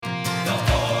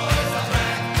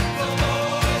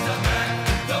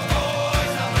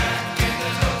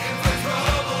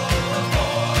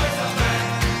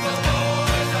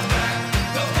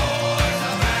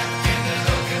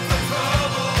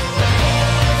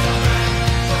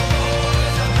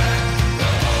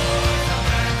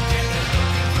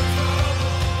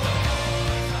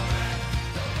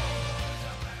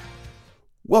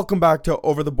Welcome back to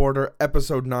Over the Border,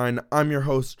 episode 9. I'm your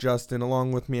host, Justin.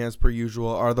 Along with me, as per usual,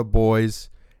 are the boys.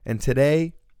 And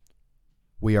today,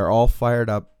 we are all fired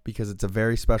up because it's a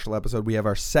very special episode. We have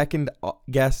our second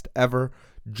guest ever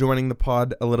joining the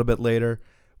pod a little bit later.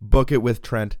 Book It with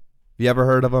Trent. Have you ever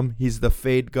heard of him? He's the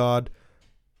Fade God.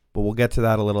 But we'll get to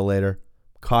that a little later.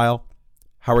 Kyle,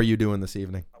 how are you doing this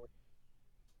evening?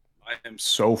 I am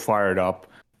so fired up.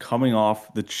 Coming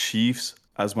off the Chiefs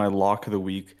as my lock of the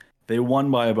week. They won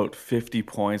by about 50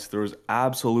 points. There was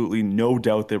absolutely no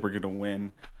doubt they were going to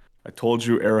win. I told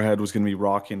you Arrowhead was going to be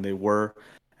rocking. They were.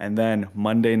 And then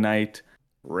Monday night,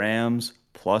 Rams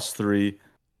 +3.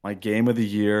 My game of the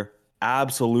year.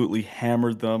 Absolutely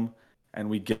hammered them. And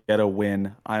we get a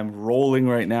win. I'm rolling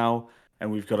right now.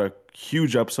 And we've got a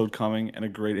huge episode coming and a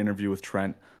great interview with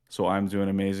Trent. So I'm doing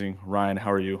amazing. Ryan,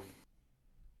 how are you?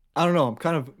 I don't know. I'm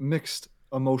kind of mixed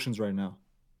emotions right now.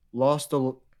 Lost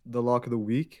the lock of the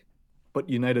week, but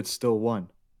United still won.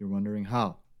 You're wondering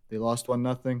how. They lost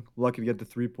 1-0. Lucky to get the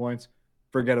 3 points.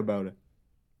 Forget about it.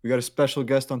 We got a special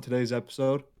guest on today's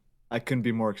episode. I couldn't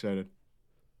be more excited.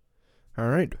 All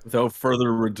right. Without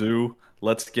further ado,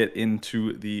 let's get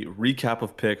into the recap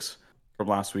of picks from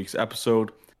last week's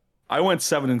episode. I went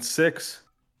 7-6,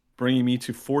 bringing me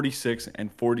to 46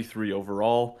 and 43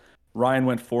 overall. Ryan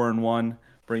went 4-1,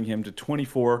 bringing him to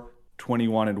 24,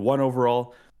 21 and 1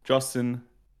 overall. Justin,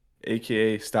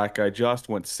 aka Stat Guy Just,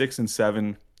 went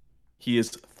 6-7. He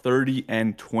is 30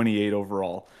 and 28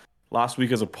 overall. Last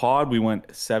week as a pod, we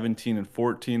went 17 and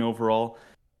 14 overall,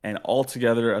 and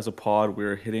altogether as a pod,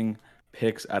 we're hitting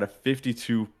picks at a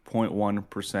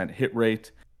 52.1% hit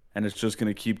rate, and it's just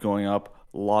going to keep going up.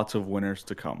 Lots of winners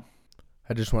to come.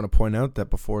 I just want to point out that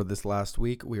before this last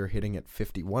week, we were hitting at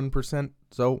 51%.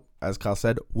 So, as Kyle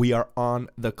said, we are on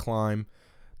the climb.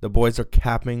 The boys are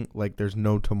capping like there's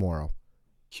no tomorrow.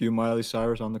 Cue Miley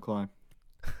Cyrus on the climb.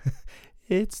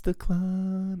 It's the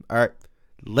climb. All right,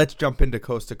 let's jump into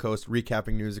coast to coast,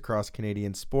 recapping news across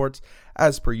Canadian sports.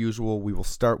 As per usual, we will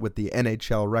start with the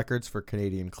NHL records for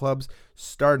Canadian clubs,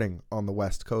 starting on the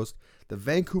West Coast. The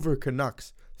Vancouver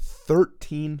Canucks,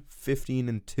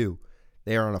 13-15-2.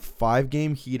 They are on a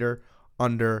 5-game heater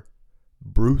under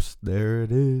Bruce. There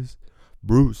it is.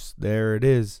 Bruce, there it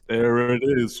is. There it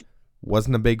is.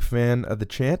 Wasn't a big fan of the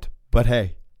chant, but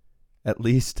hey, at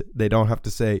least they don't have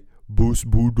to say Bruce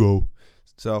Boudreau.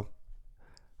 So,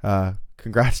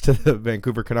 congrats to the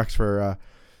Vancouver Canucks for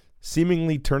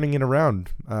seemingly turning it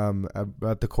around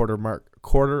at the quarter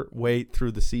way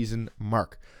through the season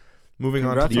mark. Moving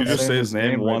on to Can you just say his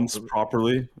name once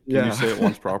properly? Can you say it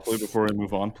once properly before we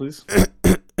move on, please?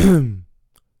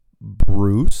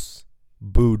 Bruce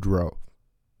Boudreau.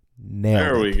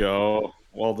 There we go.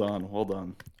 Well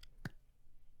done.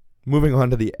 Moving on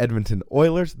to the Edmonton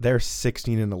Oilers. They're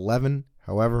 16-11.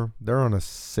 However, they're on a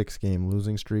 6-game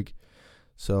losing streak.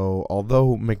 So,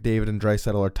 although McDavid and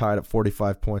Draisaitl are tied at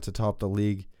 45 points atop the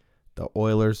league, the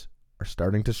Oilers are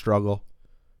starting to struggle.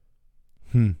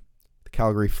 The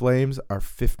Calgary Flames are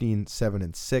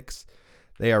 15-7-6.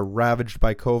 They are ravaged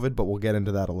by COVID, but we'll get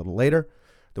into that a little later.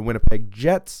 The Winnipeg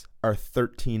Jets are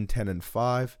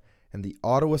 13-10-5, and the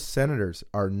Ottawa Senators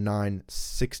are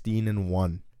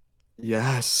 9-16-1.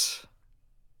 Yes.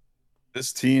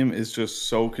 This team is just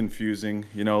so confusing.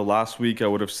 You know, last week I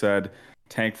would have said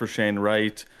tank for Shane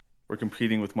Wright. We're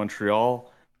competing with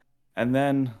Montreal. And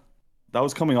then that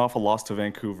was coming off a loss to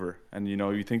Vancouver. And, you know,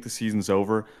 you think the season's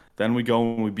over. Then we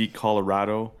go and we beat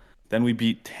Colorado. Then we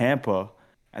beat Tampa.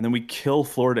 And then we kill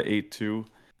Florida 8-2.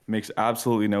 Makes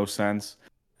absolutely no sense.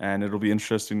 And it'll be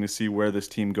interesting to see where this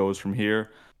team goes from here.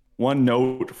 One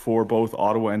note for both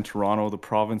Ottawa and Toronto, the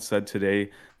province said today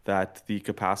that the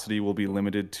capacity will be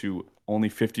limited to only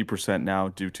 50% now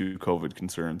due to COVID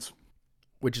concerns.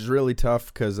 Which is really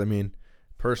tough because, I mean,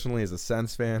 personally as a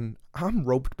Sens fan, I'm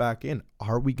roped back in.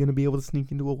 Are we going to be able to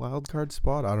sneak into a wild card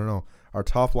spot? I don't know. Our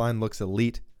top line looks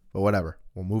elite, but whatever.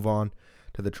 We'll move on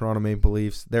to the Toronto Maple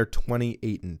Leafs. They're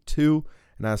 28-2,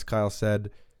 and as Kyle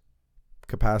said,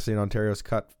 capacity in Ontario is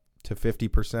cut to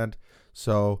 50%.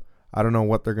 So I don't know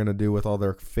what they're going to do with all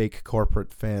their fake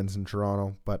corporate fans in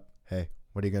Toronto, but hey,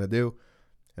 what are you going to do?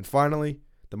 And finally,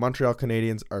 the Montreal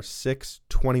Canadiens are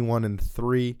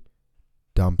 6-21-3.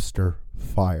 Dumpster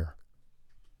fire.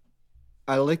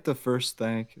 I like to first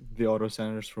thank the Ottawa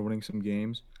Senators for winning some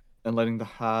games and letting the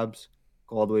Habs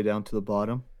go all the way down to the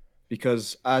bottom.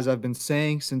 Because as I've been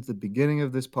saying since the beginning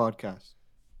of this podcast,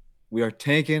 we are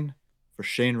tanking for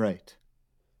Shane Wright.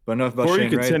 But enough about Before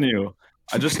Shane you Wright. continue,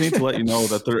 I just need to let you know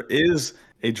that there is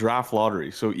a draft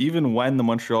lottery. So even when the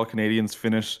Montreal Canadiens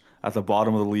finish at the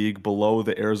bottom of the league below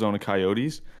the Arizona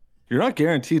Coyotes, you're not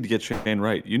guaranteed to get Shane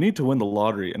Wright. You need to win the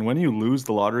lottery. And when you lose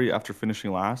the lottery after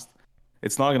finishing last,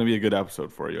 it's not going to be a good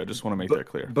episode for you. I just want to make that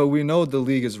clear. But we know the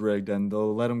league is rigged, and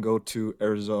they'll let him go to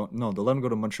Arizona. No, they'll let him go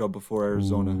to Montreal before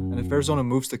Arizona. And if Ooh. Arizona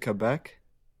moves to Quebec,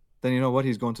 then you know what?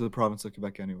 He's going to the province of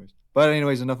Quebec anyways. But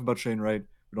anyways, enough about Shane Wright.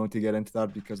 We don't need to get into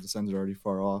that because the Sens are already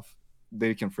far off.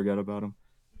 They can forget about him.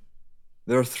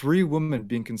 There are 3 women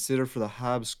being considered for the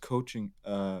Habs coaching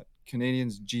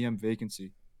Canadians GM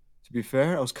vacancy. To be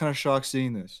fair, I was kind of shocked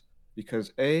seeing this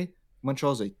because A,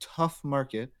 Montreal is a tough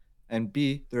market, and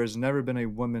B, there has never been a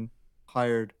woman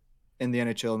hired in the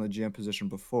NHL in the GM position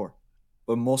before.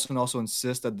 But Molson also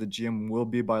insists that the GM will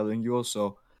be bilingual,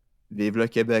 so vive le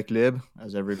Québec libre,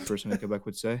 as every person in Quebec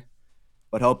would say.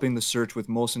 But helping the search with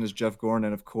Molson is Jeff Gorn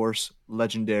and, of course,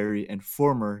 legendary and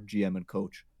former GM and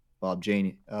coach Bob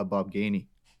Gainey.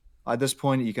 At this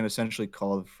point, you can essentially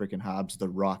call the freaking Habs the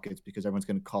Rockets because everyone's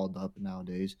getting called up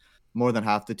nowadays. More than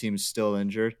half the team is still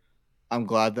injured. I'm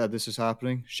glad that this is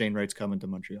happening. Shane Wright's coming to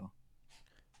Montreal.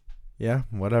 Yeah,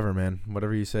 whatever, man.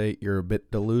 Whatever you say, you're a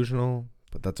bit delusional,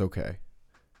 but that's okay.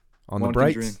 On One the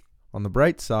can dream. on the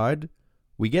bright side,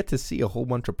 we get to see a whole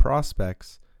bunch of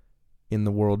prospects in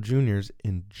the World Juniors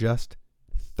in just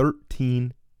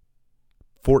 14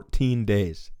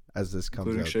 days as this comes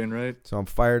Including out. Shane Wright. So I'm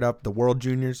fired up. The World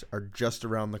Juniors are just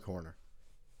around the corner.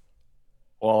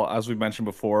 Well, as we mentioned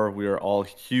before, we are all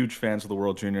huge fans of the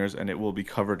World Juniors, and it will be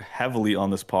covered heavily on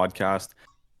this podcast.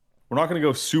 We're not going to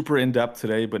go super in-depth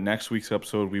today, but next week's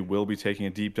episode, we will be taking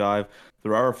a deep dive.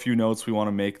 There are a few notes we want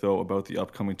to make, though, about the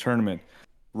upcoming tournament.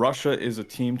 Russia is a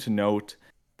team to note.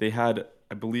 They had,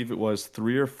 I believe it was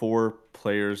 3 or 4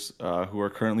 players who are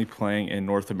currently playing in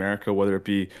North America, whether it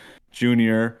be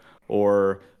junior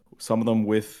or some of them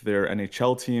with their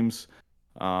NHL teams.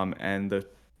 And the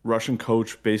Russian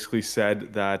coach basically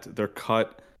said that they're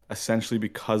cut essentially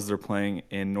because they're playing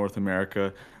in North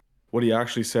America. What he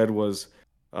actually said was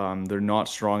they're not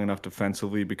strong enough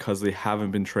defensively because they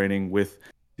haven't been training with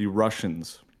the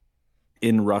Russians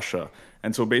in Russia.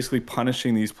 And so basically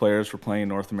punishing these players for playing in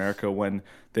North America when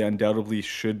they undoubtedly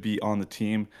should be on the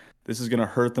team. This is going to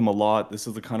hurt them a lot. This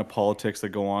is the kind of politics that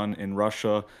go on in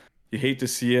Russia. You hate to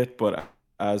see it, but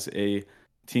as a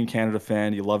Team Canada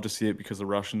fan, you love to see it because the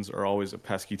Russians are always a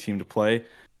pesky team to play.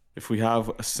 If we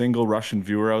have a single Russian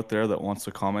viewer out there that wants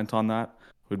to comment on that,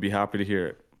 we'd be happy to hear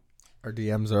it. Our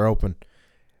DMs are open.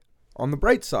 On the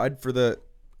bright side, for the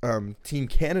Team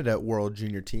Canada World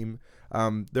Junior team,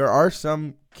 there are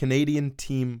some Canadian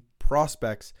team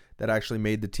prospects that actually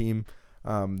made the team.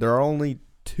 There are only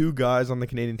 2 guys on the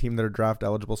Canadian team that are draft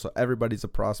eligible, so everybody's a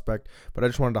prospect. But I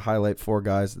just wanted to highlight 4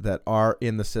 guys that are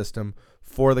in the system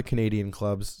for the Canadian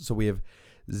clubs. So we have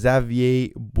Xavier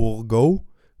Bourgault,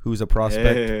 who's a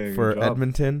prospect for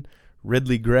Edmonton.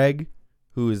 Ridley Gregg,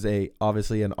 who is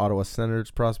obviously an Ottawa Senators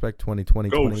prospect, 2020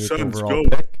 28th overall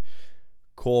pick.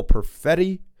 Cole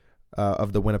Perfetti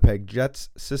of the Winnipeg Jets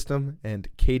system, and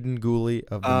Caden Gooley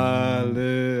of the...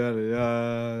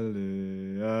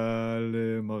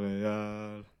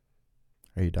 Montréal.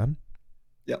 Are you done?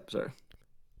 Yep, sorry.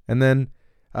 And then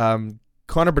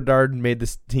Connor Bedard made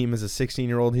this team as a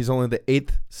 16-year-old. He's only the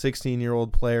 8th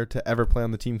 16-year-old player to ever play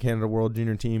on the Team Canada World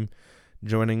Junior team,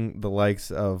 joining the likes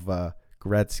of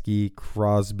Gretzky,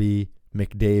 Crosby,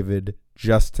 McDavid,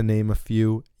 just to name a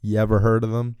few. You ever heard of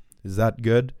them? Is that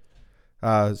good?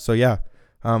 So yeah,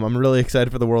 I'm really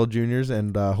excited for the World Juniors,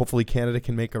 and hopefully Canada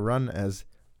can make a run. As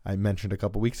I mentioned a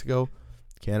couple weeks ago,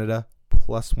 Canada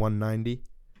plus 190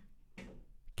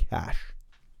 cash.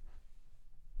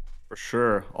 For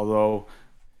sure. Although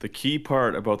the key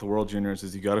part about the World Juniors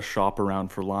is you got to shop around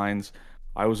for lines.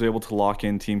 I was able to lock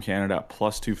in Team Canada at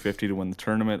plus 250 to win the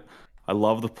tournament. I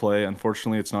love the play.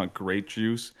 Unfortunately, it's not great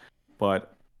juice,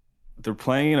 but they're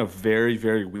playing in a very,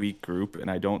 very weak group,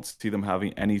 and I don't see them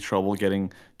having any trouble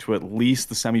getting to at least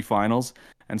the semifinals.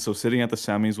 And so sitting at the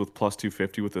semis with plus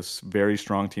 250 with this very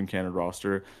strong Team Canada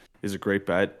roster is a great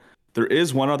bet. There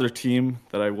is one other team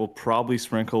that I will probably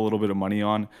sprinkle a little bit of money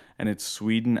on, and it's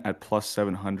Sweden at plus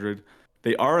 700.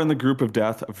 They are in the group of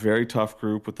death, a very tough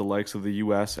group with the likes of the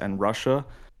US and Russia,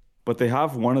 but they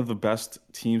have one of the best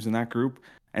teams in that group.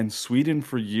 And Sweden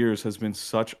for years has been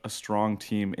such a strong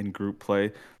team in group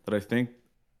play that I think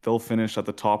they'll finish at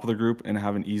the top of the group and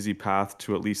have an easy path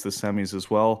to at least the semis as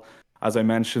well. As I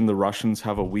mentioned, the Russians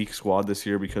have a weak squad this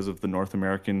year because of the North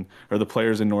American, or the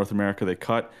players in North America they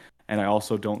cut. And I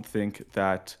also don't think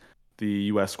that the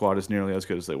US squad is nearly as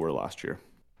good as they were last year.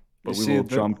 But we will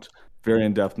jump very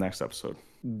in depth next episode.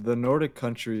 The Nordic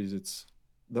countries,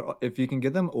 if you can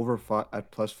get them over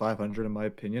at plus 500, in my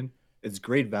opinion, it's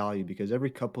great value because every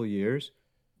couple of years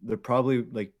they're probably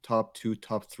like top 2,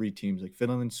 top 3 teams, like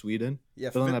Finland and Sweden. Yeah,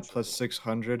 Finland at plus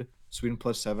 600, Sweden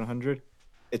plus 700.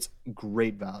 It's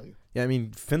great value. Yeah, I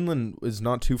mean, Finland is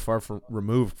not too far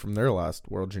removed from their last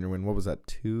World Junior win. What was that,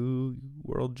 2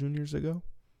 World Juniors ago?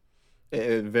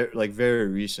 Very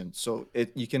recent. So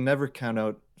you can never count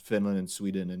out Finland and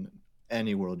Sweden in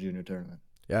any World Junior tournament.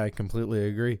 Yeah, I completely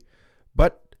agree.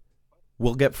 But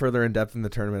we'll get further in depth in the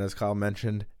tournament, as Kyle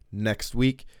mentioned, next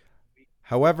week.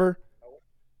 However,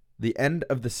 the end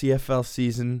of the CFL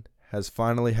season has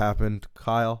finally happened.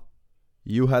 Kyle,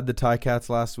 you had the Ticats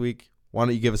last week. Why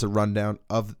don't you give us a rundown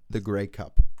of the Grey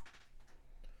Cup?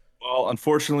 Well,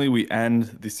 unfortunately, we end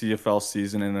the CFL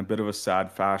season in a bit of a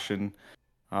sad fashion.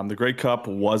 The Grey Cup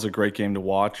was a great game to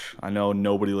watch. I know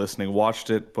nobody listening watched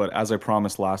it, but as I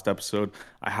promised last episode,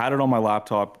 I had it on my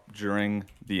laptop during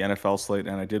the NFL slate,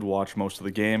 and I did watch most of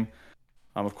the game.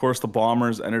 Of course, the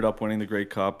Bombers ended up winning the Grey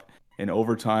Cup in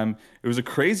overtime. It was a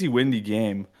crazy windy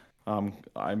game.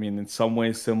 I mean, in some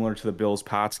ways similar to the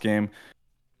Bills-Pats game.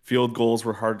 Field goals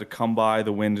were hard to come by.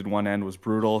 The wind in one end was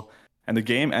brutal. And the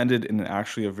game ended in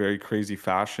actually a very crazy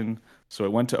fashion. So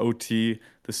it went to OT.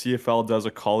 The CFL does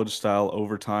a college-style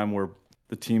overtime where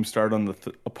the team start on the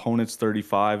opponent's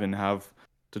 35 and have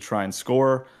to try and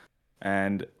score.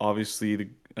 And obviously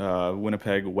the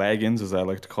Winnipeg Wagons, as I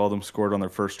like to call them, scored on their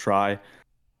first try.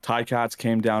 Ticats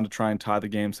came down to try and tie the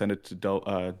game, send it to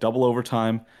double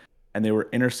overtime. And they were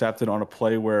intercepted on a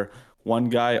play where one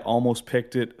guy almost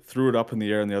picked it, threw it up in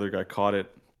the air, and the other guy caught it.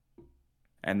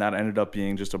 And that ended up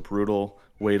being just a brutal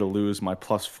way to lose my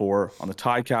 +4 on the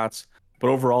Ticats. But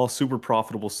overall, super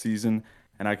profitable season,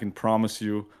 and I can promise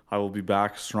you I will be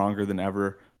back stronger than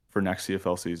ever for next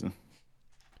CFL season.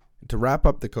 To wrap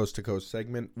up the Coast to Coast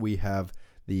segment, we have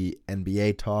the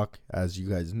NBA talk. As you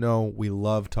guys know, we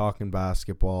love talking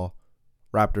basketball.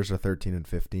 Raptors are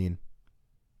 13-15.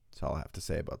 That's all I have to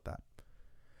say about that.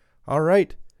 All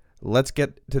right, let's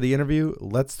get to the interview.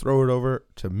 Let's throw it over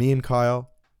to me and Kyle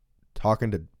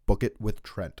talking to Book It with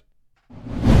Trent.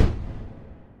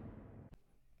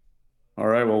 All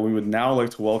right, well, we would now like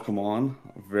to welcome on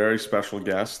a very special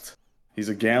guest. He's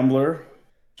a gambler,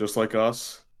 just like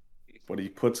us, but he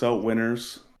puts out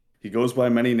winners. He goes by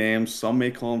many names. Some may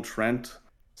call him Trent.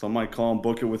 Some might call him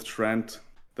Book It with Trent.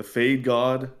 The Fade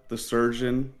God, the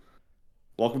Surgeon.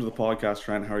 Welcome to the podcast,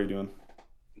 Trent. How are you doing?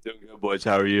 Doing good, boys.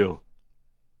 How are you?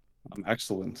 I'm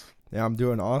excellent. Yeah, I'm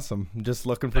doing awesome. I'm just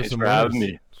looking for Thanks some for having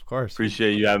winners. me. Of course.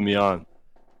 Appreciate you having me on.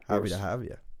 Happy to have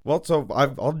you. Well, so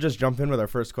I'll just jump in with our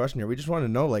first question here. We just want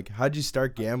to know, like, how'd you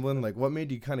start gambling? Like, what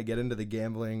made you kind of get into the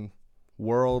gambling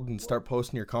world and start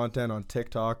posting your content on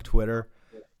TikTok, Twitter?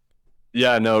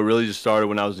 Yeah, no, it really just started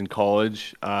when I was in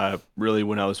college, really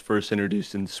when I was first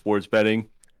introduced into sports betting.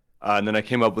 And then I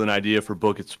came up with an idea for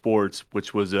Book It Sports,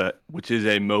 which is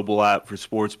a mobile app for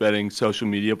sports betting social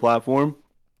media platform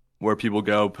where people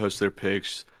go, post their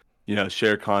picks,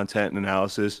 share content and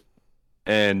analysis.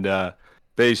 And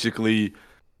basically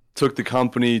took the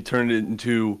company, turned it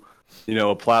into,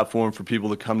 a platform for people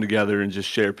to come together and just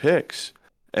share picks.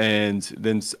 And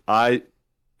then I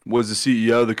was the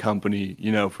CEO of the company,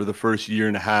 for the first year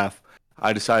and a half.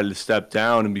 I decided to step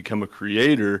down and become a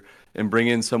creator and bring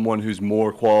in someone who's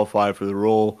more qualified for the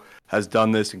role, has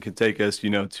done this and can take us,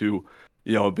 to,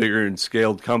 a bigger and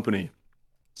scaled company.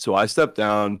 So I stepped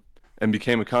down and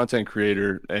became a content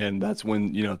creator, and that's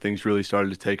when, things really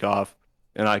started to take off.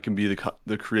 And I can be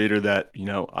the creator that,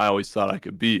 I always thought I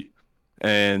could be.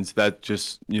 And that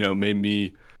just, made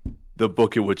me the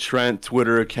Book It with Trent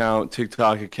Twitter account,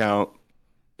 TikTok account,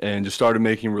 and just started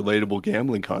making relatable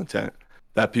gambling content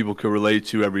that people could relate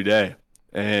to every day.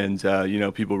 And,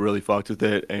 people really fucked with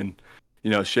it and,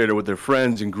 shared it with their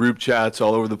friends and group chats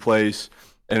all over the place.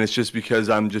 And it's just because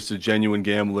I'm just a genuine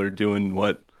gambler doing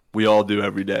what we all do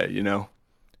every day,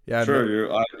 Yeah, Sure,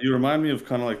 you remind me of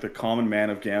kind of like the common man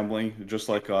of gambling, just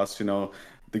like us.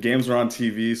 The games are on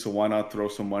TV, so why not throw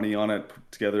some money on it,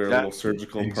 put together a little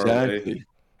surgical parlay? Exactly.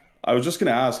 I was just going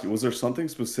to ask, was there something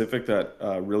specific that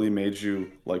really made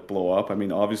you like blow up? I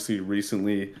mean, obviously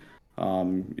recently,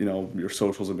 your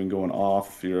socials have been going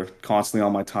off. You're constantly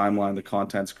on my timeline. The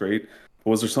content's great. But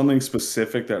was there something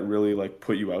specific that really like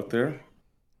put you out there?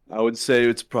 I would say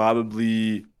it's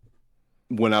probably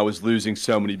when I was losing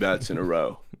so many bets in a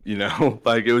row,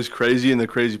 like it was crazy. And the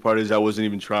crazy part is I wasn't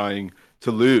even trying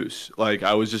to lose. Like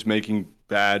I was just making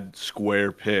bad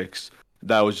square picks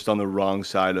that was just on the wrong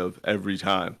side of every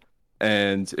time.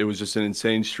 And it was just an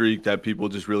insane streak that people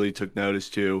just really took notice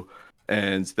to.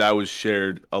 And that was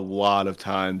shared a lot of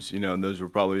times, and those were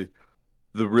probably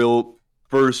the real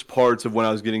first parts of when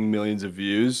I was getting millions of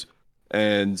views.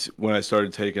 And when I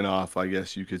started taking off, I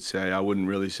guess you could say, I wouldn't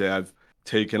really say I've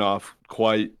taken off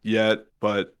quite yet,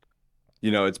 but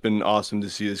it's been awesome to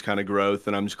see this kind of growth,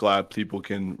 and I'm just glad people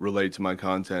can relate to my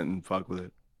content and fuck with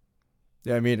it.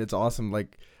 Yeah, I mean, it's awesome.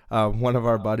 Like, one of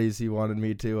our buddies, he wanted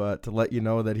me to let you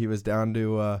know that he was down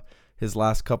to his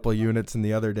last couple of units, and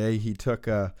the other day he took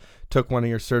one of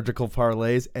your surgical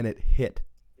parlays, and it hit.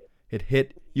 It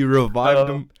hit. You revived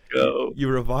him. Go. You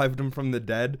revived him from the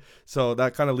dead. So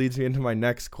that kind of leads me into my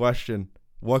next question.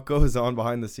 What goes on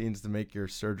behind the scenes to make your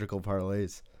surgical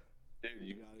parlays? Dude,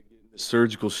 you gotta get into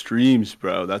surgical streams,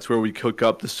 bro. That's where we cook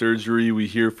up the surgery. We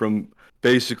hear from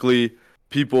basically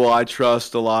people I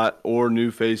trust a lot or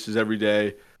new faces every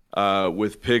day,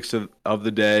 with picks of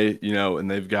the day,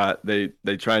 and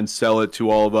they try and sell it to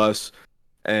all of us,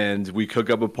 and we cook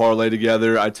up a parlay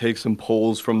together. I take some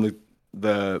polls from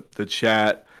the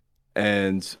chat,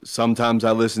 and sometimes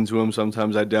I listen to them,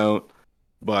 sometimes I don't,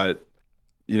 but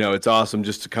it's awesome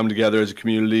just to come together as a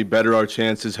community, better our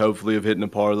chances hopefully of hitting a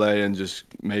parlay and just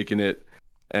making it.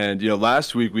 And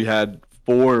last week we had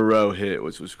 4 in a row hit,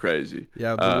 which was crazy.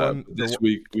 Yeah, this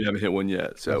week we haven't hit one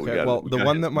yet. So okay, the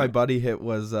one that my buddy hit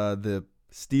was the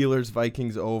Steelers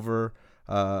Vikings over.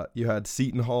 You had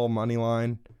Seton Hall money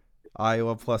line,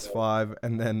 Iowa +5,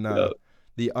 and then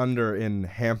the under in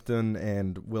Hampton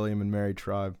and William and Mary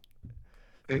Tribe.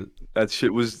 That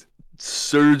shit was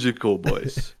surgical,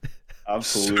 boys.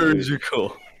 Absolutely.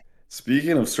 Surgical.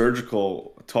 Speaking of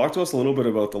surgical, talk to us a little bit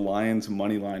about the Lions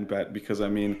money line bet, because I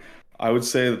mean, I would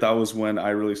say that was when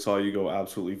I really saw you go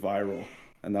absolutely viral,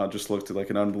 and that just looked like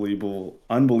an unbelievable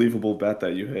bet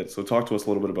that you hit. So talk to us a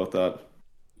little bit about that. It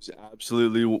was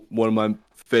absolutely one of my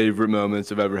favorite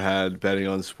moments I've ever had betting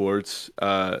on sports.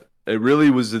 It really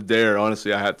was a dare,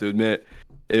 honestly, I have to admit.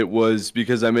 It was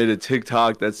because I made a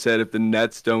TikTok that said if the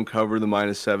Nets don't cover the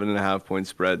 -7.5 point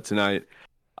spread tonight,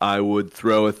 I would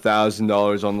throw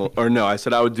 $1,000 on the, or no, I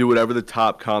said I would do whatever the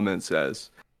top comment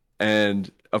says. And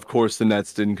of course the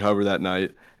Nets didn't cover that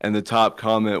night. And the top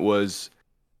comment was,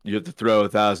 you have to throw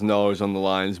 $1,000 on the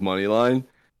Lions money line.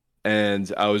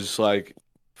 And I was just like,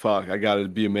 fuck, I got to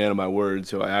be a man of my word.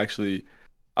 So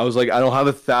I was like, I don't have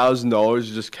 $1,000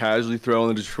 to just casually throw on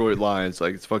the Detroit Lions.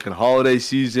 Like, it's fucking holiday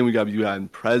season. We got to be having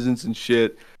presents and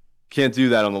shit. Can't do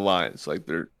that on the Lions. Like,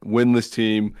 they're a winless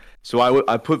team. So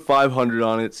I put 500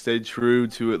 on it, stayed true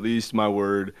to at least my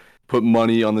word, put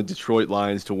money on the Detroit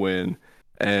Lions to win.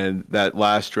 And that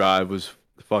last drive was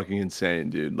fucking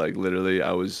insane, dude. Like, literally,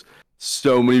 I was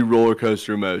so many roller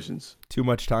coaster emotions. Too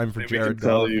much time for Maybe Jared we can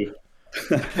tell Goff.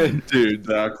 you. Dude,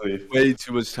 Exactly. way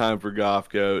too much time for Goff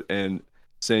Goat and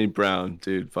St. Brown,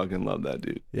 dude. Fucking love that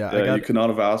dude. Yeah, you could not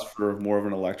have asked for more of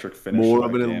an electric finish. More to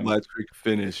of that an game. electric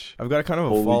finish. I've got kind of a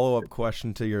Holy follow-up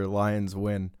question to your Lions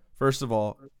win. First of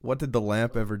all, what did the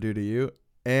lamp ever do to you?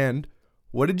 And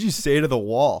what did you say to the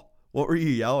wall? What were you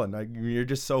yelling? You're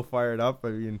just so fired up. I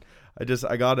mean,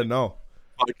 I got to know.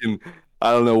 Fucking,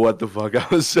 I don't know what the fuck I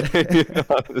was saying,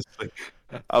 honestly.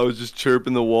 I was just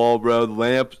chirping the wall, bro. The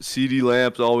lamp, CD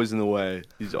lamp's always in the way.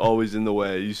 He's always in the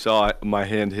way. You saw my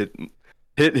hand hit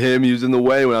him. He was in the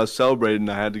way when I was celebrating.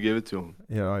 I had to give it to him.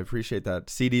 I appreciate that.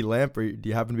 CD Lamp, do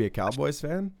you happen to be a Cowboys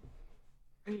fan?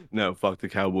 No, fuck the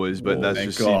Cowboys, but that's Thank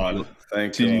just God.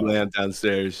 Thank CD God. Lamp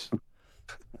downstairs.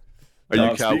 Are No,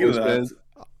 you a speaking Cowboys of fan? that,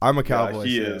 I'm a yeah, Cowboys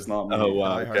he fan. is not me. Oh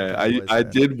wow, diehard okay. Cowboys I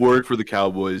fan. did work for the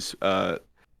Cowboys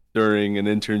during an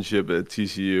internship at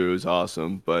TCU. It was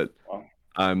awesome, but Wow.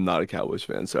 I'm not a Cowboys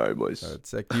fan. Sorry, boys. It's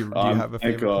sick. Do you have a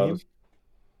Thank favorite God. team?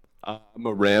 I'm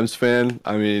a Rams fan.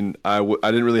 I mean, I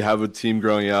didn't really have a team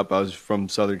growing up. I was from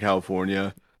Southern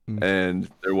California, Mm. and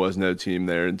there was no team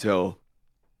there until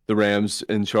the Rams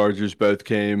and Chargers both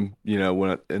came,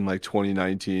 when in like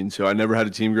 2019. So I never had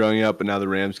a team growing up, but now the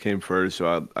Rams came first.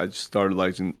 So I just started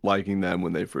liking them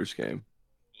when they first came.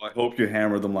 I hope you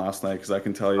hammered them last night, because I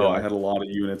can tell you Oh. I had a lot of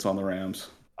units on the Rams.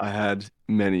 I had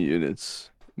many units,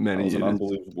 That many was an units.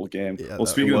 unbelievable game. Yeah, Well, that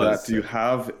speaking of was. that, do you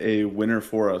have a winner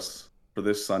for us for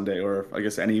this Sunday, or I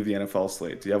guess any of the NFL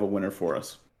slate? Do you have a winner for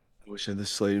us? I wish I had the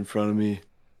slate in front of me.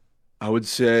 I would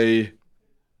say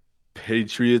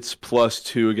Patriots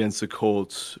 +2 against the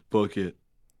Colts. Book it.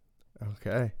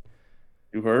 Okay.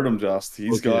 You heard him, Just.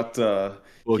 He's Book it. got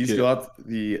Book he's it. got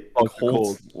the Fuck the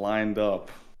Colts lined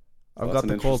up. I've That's got an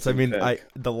the Colts. I mean, interesting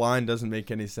pick. the line doesn't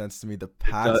make any sense to me. The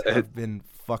Pats it- have been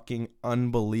fucking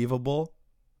unbelievable.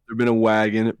 They've been a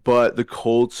wagon, but the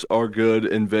Colts are good,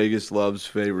 and Vegas loves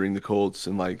favoring the Colts.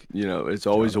 And it's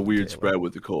always a Jonathan weird Taylor. spread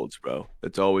with the Colts, bro.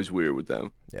 It's always weird with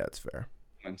them. Yeah, it's fair.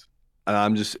 And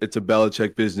it's a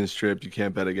Belichick business trip. You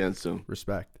can't bet against them.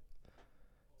 Respect.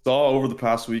 Saw over the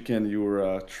past weekend you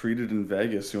were treated in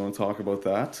Vegas. You want to talk about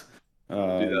that?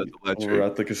 Dude, that's electric. Over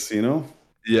at the casino.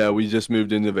 Yeah, we just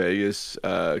moved into Vegas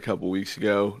a couple weeks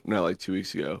ago, not like 2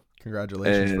 weeks ago,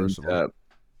 Congratulations, and first of all.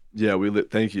 yeah, we live.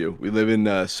 Thank you. We live in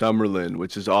Summerlin,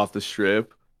 which is off the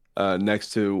strip,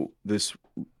 next to this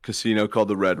casino called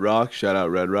the Red Rock. Shout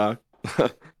out Red Rock.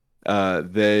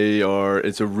 They are.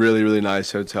 It's a really really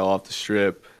nice hotel off the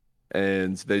strip,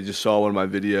 and they just saw one of my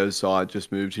videos. Saw I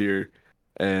just moved here,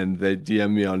 and they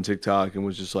DM'd me on TikTok and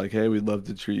was just like, "Hey, we'd love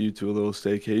to treat you to a little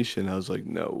staycation." I was like,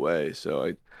 "No way!" So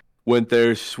I went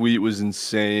there. Suite was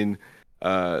insane.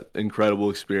 Incredible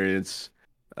experience.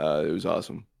 It was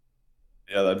awesome.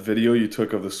 Yeah, that video you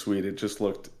took of the suite, it just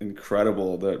looked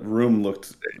incredible. That room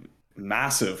looked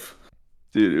massive.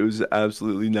 Dude, it was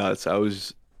absolutely nuts. I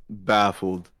was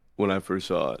baffled when I first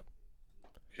saw it.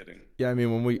 Kidding. Yeah, I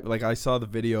mean, when I saw the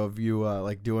video of you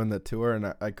like doing the tour,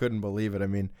 and I couldn't believe it. I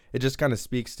mean, it just kind of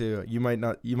speaks to you might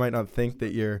not think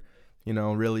that you're,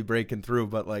 really breaking through,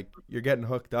 but like you're getting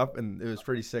hooked up, and it was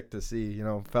pretty sick to see,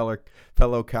 fellow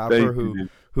capper Thank you, dude.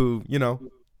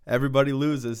 who everybody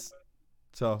loses,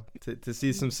 so to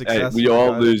see some Hey, success. we for a all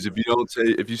guy that- lose.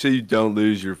 If you say you don't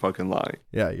lose, you're fucking lying.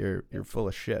 yeah, you're full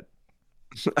of shit.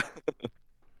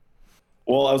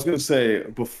 Well, I was going to say,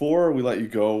 before we let you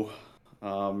go,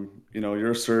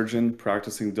 you're a surgeon,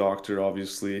 practicing doctor,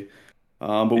 obviously.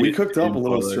 But we cooked up a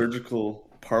little Parlay. surgical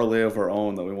parlay of our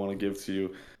own that we want to give to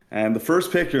you. And the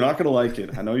first pick, you're not going to like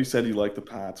it. I know you said you like the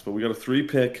Pats, but we got a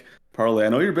 3-pick parlay. I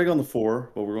know you're big on the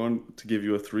 4, but we're going to give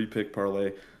you a 3-pick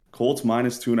parlay. Colts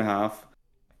minus 2.5,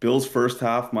 Bills first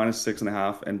half minus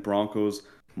 6.5, and Broncos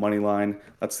money line.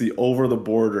 That's the over the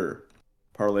border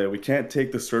parlay. We can't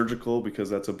take the surgical because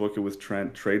that's a Book It with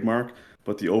Trent trademark,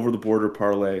 but the over the border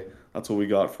parlay, that's what we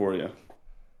got for you.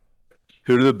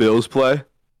 Who do the Bills play?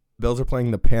 Bills are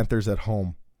playing the Panthers at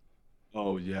home.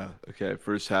 Oh yeah. Okay.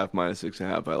 First half minus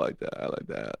 6.5. I like that. I like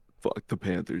that. Fuck the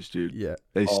Panthers, dude. Yeah.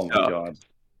 They Oh my suck. God.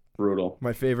 Brutal.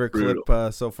 My favorite Brutal.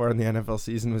 clip so far in the NFL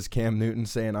season was Cam Newton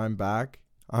saying, "I'm back,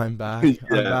 I'm back, I'm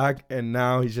Yeah. back," and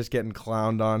now he's just getting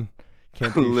clowned on.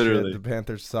 Can't do Literally. shit. The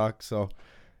Panthers suck, so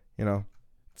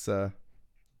it's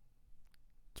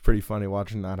pretty funny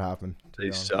watching that happen. to be They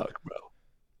honest. suck, bro.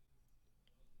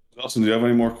 Austin, do you have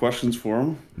any more questions for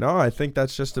him? No, I think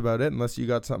that's just about it. Unless you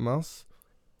got something else.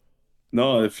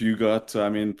 No, if you got,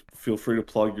 feel free to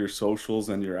plug your socials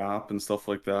and your app and stuff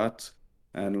like that.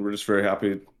 And we're just very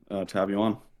happy to have you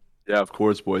on. Yeah, of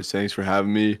course, boys. Thanks for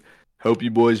having me. Hope you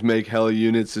boys make hella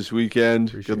units this weekend.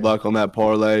 Appreciate Good it. luck on that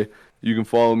parlay. You can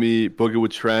follow me, Book It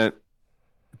with Trent,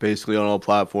 basically on all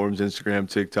platforms, Instagram,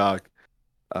 TikTok,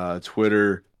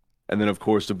 Twitter, and then, of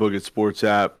course, the Book It Sports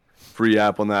app, free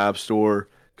app on the App Store.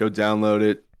 Go download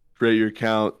it, create your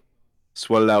account,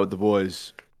 sweat it out with the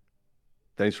boys.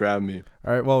 Thanks for having me.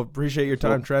 All right. Well, appreciate your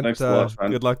time, Well, Trent. thanks a lot, man.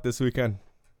 Good luck this weekend.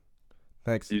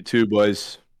 Thanks. You too,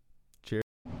 boys.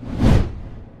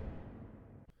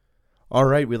 All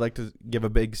right, we'd like to give a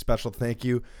big special thank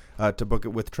you to Book It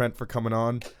with Trent for coming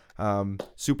on.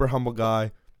 Super humble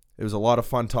guy. It was a lot of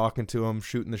fun talking to him,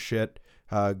 shooting the shit.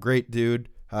 Great dude.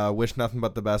 Wish nothing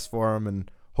but the best for him,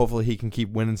 and hopefully he can keep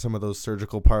winning some of those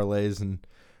surgical parlays.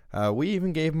 And we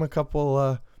even gave him a couple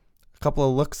of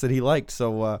looks that he liked.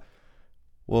 So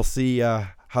we'll see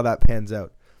how that pans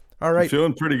out. All I'm right,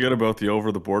 feeling pretty good about the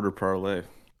over the border parlay.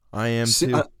 I am See,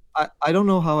 too. I don't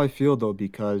know how I feel though,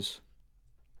 because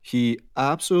he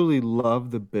absolutely loved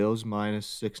the Bills minus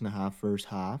 6.5 first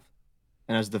half.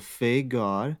 And as the fake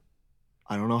god,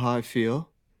 I don't know how I feel,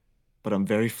 but I'm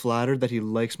very flattered that he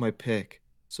likes my pick.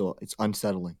 So it's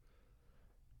unsettling.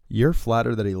 You're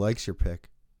flattered that he likes your pick,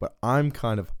 but I'm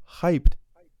kind of hyped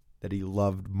that he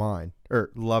loved mine,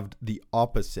 or loved the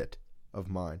opposite of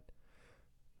mine.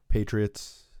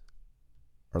 Patriots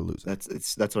are losing.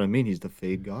 That's what I mean. He's the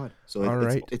fade god. So All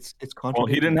right. it's Well, he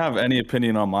contradictory. didn't have any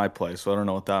opinion on my play, so I don't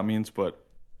know what that means, but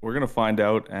we're going to find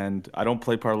out. And I don't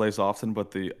play parlays often,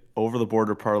 but the over the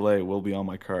border parlay will be on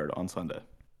my card on Sunday.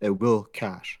 It will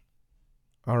cash.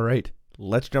 All right,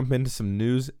 let's jump into some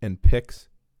news and picks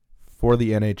for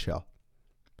the NHL.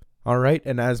 All right,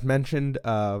 and as mentioned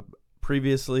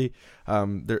previously,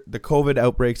 the COVID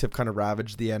outbreaks have kind of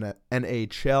ravaged the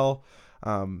NHL.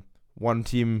 One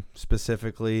team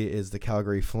specifically is the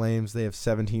Calgary Flames. They have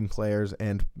 17 players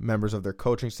and members of their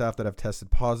coaching staff that have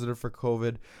tested positive for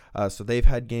COVID. So they've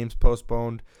had games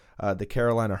postponed. The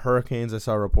Carolina Hurricanes, I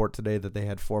saw a report today that they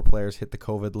had 4 players hit the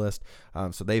COVID list.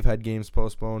 So they've had games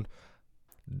postponed.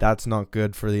 That's not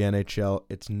good for the NHL.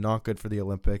 It's not good for the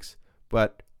Olympics.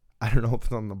 But I don't know if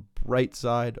it's on the bright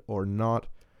side or not.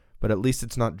 But at least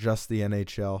it's not just the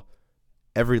NHL.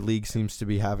 Every league seems to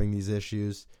be having these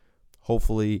issues.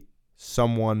 Hopefully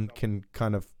someone can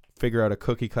kind of figure out a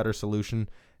cookie cutter solution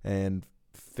and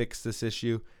fix this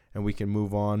issue. and we can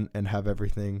move on and have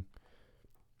everything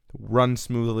run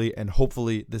smoothly, and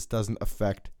hopefully this doesn't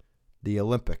affect the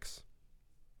Olympics.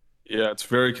 Yeah, it's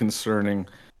very concerning.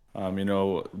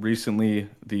 Recently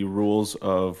the rules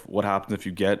of what happens if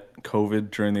you get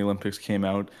COVID during the Olympics came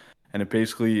out, and it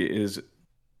basically is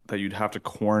that you'd have to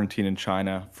quarantine in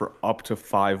China for up to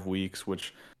 5 weeks,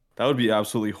 which that would be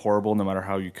absolutely horrible no matter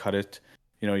how you cut it.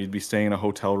 You'd be staying in a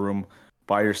hotel room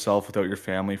by yourself without your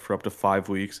family for up to 5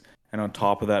 weeks, and on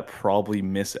top of that, probably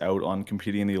miss out on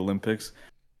competing in the Olympics.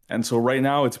 And so right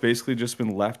now, it's basically just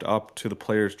been left up to the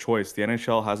player's choice. The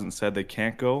NHL hasn't said they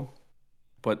can't go,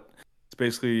 but it's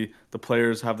basically the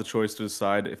players have the choice to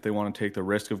decide if they want to take the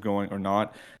risk of going or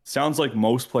not. Sounds like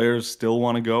most players still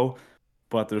want to go,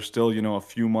 but there's still, a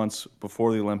few months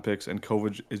before the Olympics, and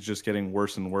COVID is just getting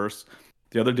worse and worse.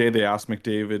 The other day, they asked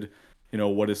McDavid,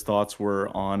 what his thoughts were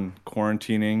on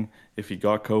quarantining if he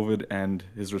got COVID, and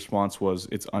his response was,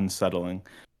 it's unsettling.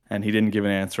 And he didn't give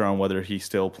an answer on whether he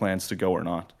still plans to go or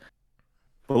not.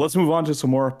 But let's move on to some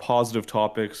more positive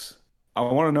topics. I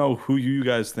want to know who you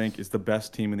guys think is the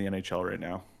best team in the NHL right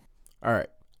now. All right.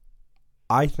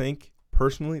 I think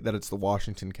personally that it's the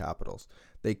Washington Capitals.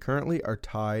 They currently are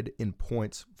tied in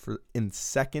points in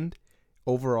second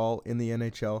overall in the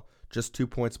NHL, just 2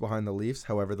 points behind the Leafs.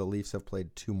 However, the Leafs have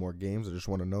played 2 more games. I just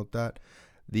want to note that.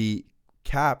 The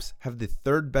Caps have the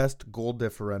third best goal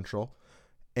differential,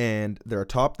 and they're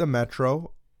atop the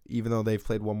Metro, even though they've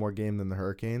played 1 more game than the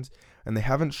Hurricanes, and they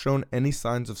haven't shown any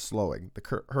signs of slowing.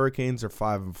 The Hurricanes are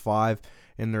 5-5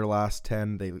 in their last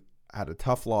 10. They had a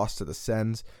tough loss to the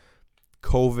Sens.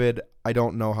 COVID, I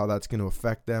don't know how that's going to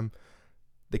affect them.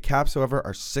 The Caps, however,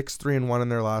 are 6-3-1 in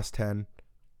their last 10,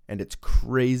 and it's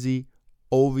crazy.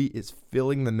 Ovi is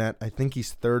filling the net. I think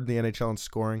he's third in the NHL in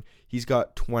scoring. He's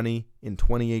got 20 in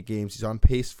 28 games. He's on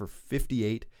pace for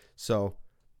 58. So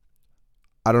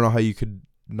I don't know how you could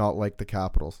not like the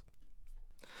Capitals.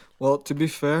 Well, to be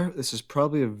fair, this is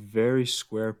probably a very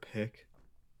square pick.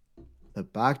 The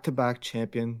back-to-back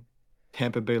champion,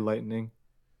 Tampa Bay Lightning.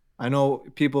 I know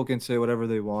people can say whatever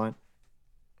they want,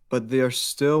 but they are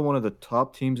still one of the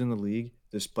top teams in the league,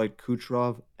 despite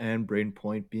Kucherov and Braden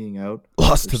Point being out.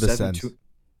 Lost They're to the Sens.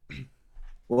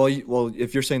 Well,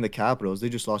 if you're saying the Capitals, they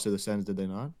just lost to the Sens, did they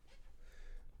not?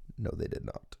 No, they did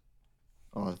not.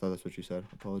 Oh, I thought that's what you said.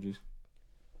 Apologies.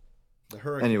 The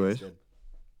Hurricanes Anyways. did.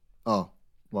 Oh,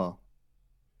 well.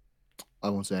 I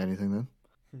won't say anything then.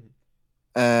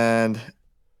 And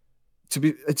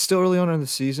it's still early on in the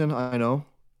season, I know.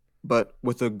 But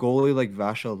with a goalie like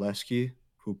Vasilevsky,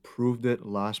 who proved it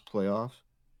last playoffs,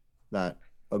 that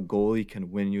a goalie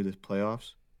can win you the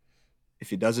playoffs, if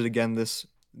he does it again this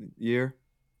year,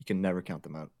 you can never count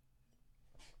them out.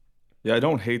 Yeah, I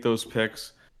don't hate those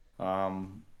picks. But,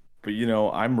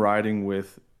 I'm riding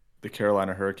with the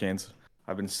Carolina Hurricanes.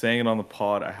 I've been saying it on the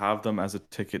pod. I have them as a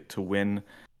ticket to win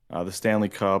the Stanley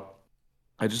Cup.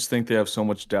 I just think they have so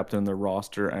much depth in their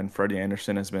roster, and Freddie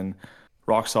Anderson has been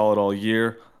rock solid all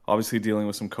year. Obviously dealing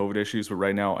with some COVID issues, but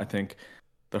right now I think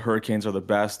the Hurricanes are the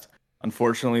best.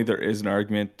 Unfortunately, there is an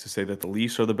argument to say that the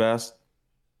Leafs are the best,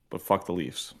 but fuck the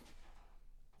Leafs.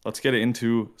 Let's get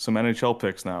into some NHL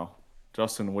picks now.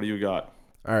 Justin, what do you got?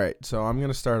 All right, so I'm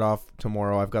going to start off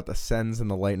tomorrow. I've got the Sens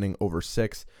and the Lightning over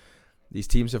 6. These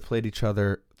teams have played each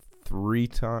other 3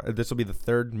 times. This will be the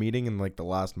third meeting in the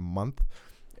last month.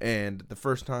 And the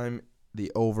first time,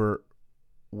 the over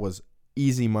was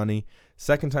easy money.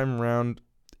 Second time around,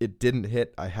 it didn't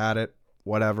hit. I had it,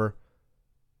 whatever.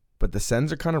 But the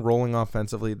Sens are kind of rolling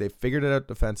offensively. They figured it out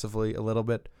defensively a little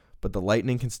bit, but the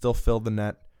Lightning can still fill the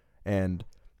net. And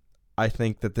I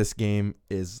think that this game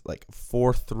is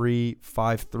 4-3,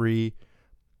 5-3.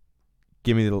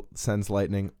 Give me the Sens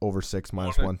Lightning over 6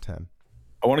 minus 110.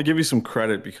 I want to give you some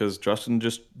credit because Justin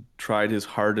just tried his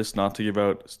hardest not to give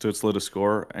out Stützle to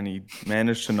score, and he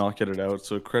managed to not get it out.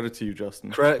 So credit to you,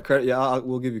 Justin. Credit. Yeah,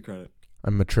 we'll give you credit.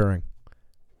 I'm maturing.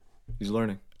 He's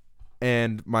learning.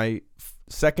 And my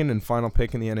second and final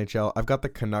pick in the NHL, I've got the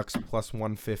Canucks plus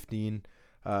 115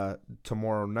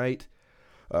 tomorrow night.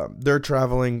 They're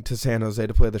traveling to San Jose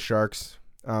to play the Sharks.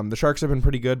 The Sharks have been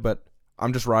pretty good, but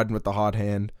I'm just riding with the hot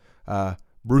hand.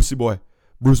 Brucey boy,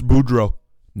 Bruce Boudreau,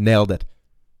 nailed it.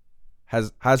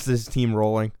 Has this team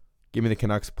rolling. Give me the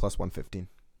Canucks plus 115.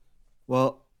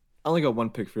 Well, I only got one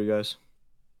pick for you guys.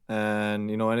 And,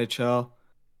 NHL,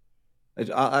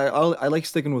 I like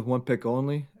sticking with one pick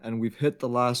only, and we've hit the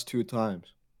last 2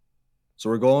 times. So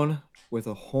we're going with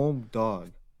a home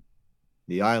dog,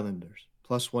 the Islanders,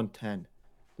 plus 110.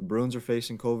 The Bruins are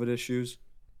facing COVID issues.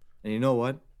 And you know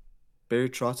what? Barry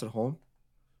Trotz at home.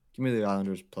 Give me the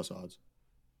Islanders plus odds.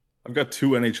 I've got 2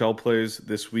 NHL plays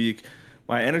this week.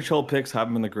 My NHL picks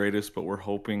haven't been the greatest, but we're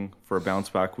hoping for a bounce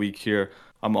back week here.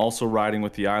 I'm also riding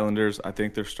with the Islanders. I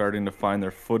think they're starting to find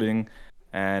their footing,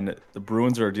 and the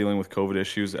Bruins are dealing with COVID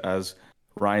issues. As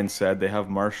Ryan said, they have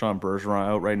Marchand Bergeron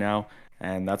out right now,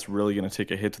 and that's really going to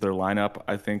take a hit to their lineup.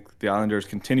 I think the Islanders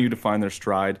continue to find their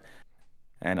stride,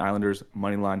 and Islanders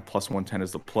money line plus 110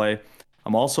 is the play.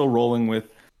 I'm also rolling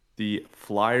with the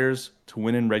Flyers to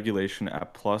win in regulation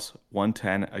at plus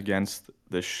 110 against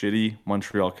the shitty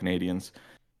Montreal Canadiens.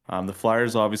 The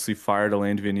Flyers obviously fired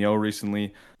Alain Vigneault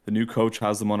recently. The new coach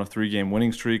has them on a 3-game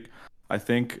winning streak. I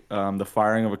think the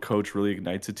firing of a coach really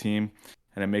ignites a team,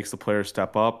 and it makes the players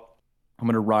step up. I'm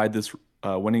going to ride this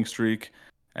winning streak,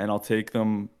 and I'll take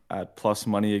them at plus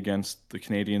money against the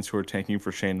Canadians, who are tanking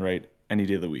for Shane Wright any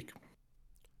day of the week.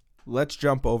 Let's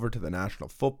jump over to the National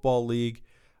Football League.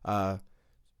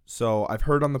 So I've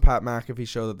heard on the Pat McAfee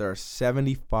show that there are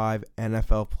 75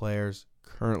 NFL players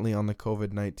currently on the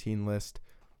COVID-19 list.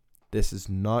 This is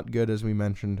not good, as we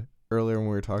mentioned earlier when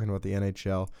we were talking about the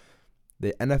NHL.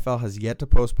 The NFL has yet to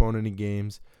postpone any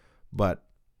games, but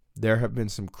there have been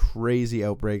some crazy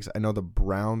outbreaks. I know the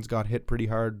Browns got hit pretty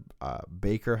hard.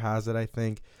 Baker has it, I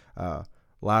think.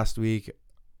 Last week,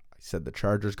 I said the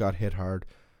Chargers got hit hard.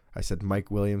 I said Mike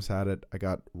Williams had it. I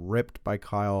got ripped by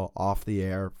Kyle off the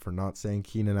air for not saying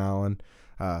Keenan Allen.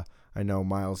 I know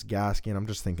Myles Gaskin. I'm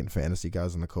just thinking fantasy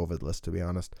guys on the COVID list, to be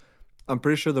honest. I'm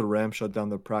pretty sure the Rams shut down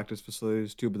their practice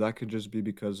facilities too, but that could just be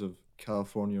because of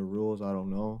California rules. I don't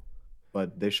know.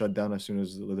 But they shut down as soon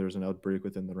as there was an outbreak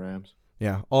within the Rams.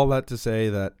 Yeah, all that to say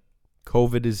that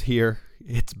COVID is here.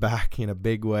 It's back in a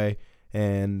big way,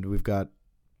 and we've got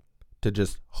to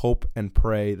just hope and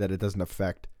pray that it doesn't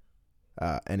affect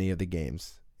any of the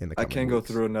games in the coming I can't weeks.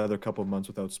 go through another couple of months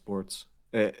without sports.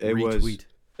 Retweet.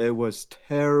 It was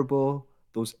terrible.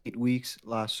 Those 8 weeks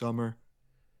last summer.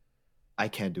 I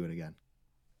can't do it again.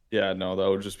 Yeah, no, that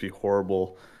would just be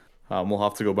horrible. We'll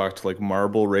have to go back to like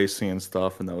marble racing and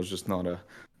stuff, and that was just not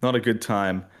a good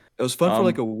time. It was fun for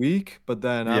like a week, but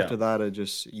then yeah. after that, it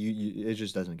just it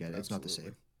just doesn't get it. It's not the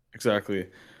same. Exactly.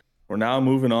 We're now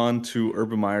moving on to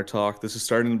Urban Meyer talk. This is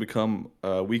starting to become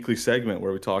a weekly segment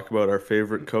where we talk about our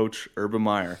favorite coach, Urban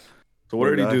Meyer. So what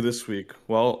did he do this week?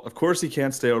 Well, of course he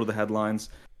can't stay out of the headlines.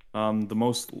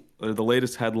 The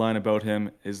latest headline about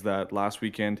him is that last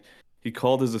weekend he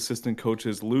called his assistant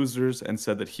coaches losers and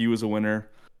said that he was a winner.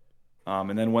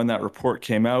 And then when that report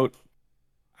came out,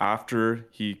 after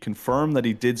he confirmed that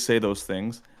he did say those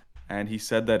things, and he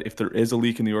said that if there is a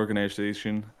leak in the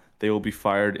organization, they will be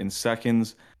fired in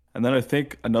seconds. And then I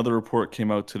think another report came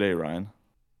out today, Ryan.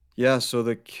 Yeah, so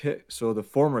the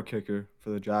former kicker for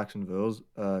the Jacksonville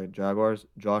Jaguars,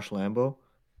 Josh Lambo,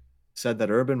 said that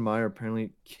Urban Meyer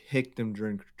apparently kicked him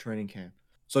during training camp.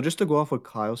 So just to go off what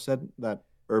Kyle said, that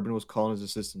Urban was calling his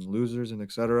assistants losers and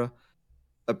etc.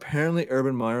 Apparently,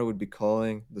 Urban Meyer would be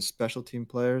calling the special team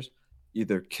players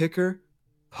either kicker,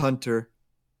 punter,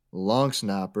 long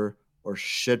snapper, or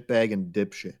shitbag and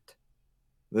dipshit.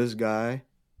 This guy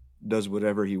does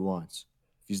whatever he wants.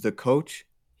 If he's the coach,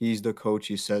 he's the coach.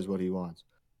 He says what he wants.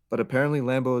 But apparently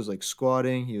Lambo was like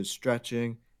squatting, he was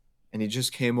stretching, and he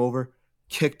just came over,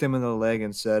 kicked him in the leg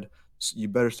and said, "You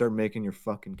better start making your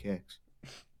fucking kicks."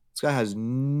 This guy has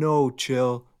no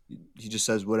chill. He just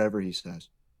says whatever he says.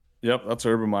 Yep, that's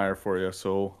Urban Meyer for you.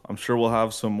 So I'm sure we'll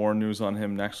have some more news on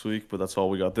him next week, but that's all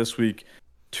we got this week.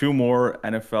 2 more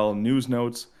NFL news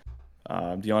notes.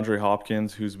 DeAndre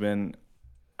Hopkins, who's been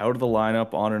out of the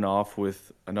lineup on and off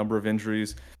with a number of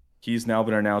injuries. He's now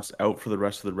been announced out for the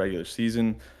rest of the regular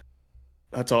season.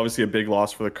 That's obviously a big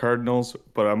loss for the Cardinals,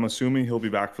 but I'm assuming he'll be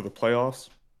back for the playoffs.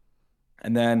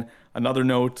 And then another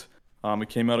note, it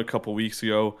came out a couple weeks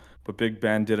ago, but Big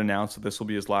Ben did announce that this will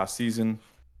be his last season.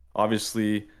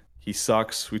 Obviously, he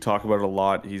sucks. We talk about it a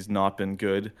lot. He's not been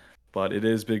good, but it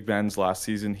is Big Ben's last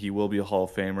season. He will be a Hall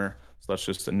of Famer. So that's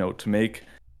just a note to make.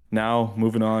 Now,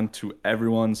 moving on to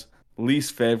everyone's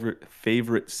least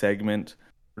favorite segment.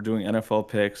 We're doing NFL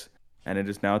picks, and it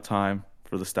is now time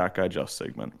for the Stat Guy Just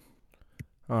segment.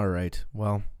 All right.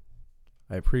 Well,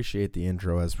 I appreciate the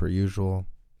intro as per usual.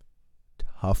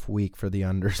 Tough week for the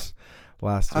unders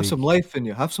last week. Have some life in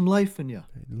you. Have some life in you.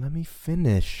 Let me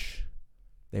finish.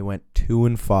 They went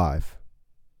 2-5.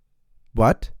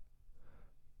 But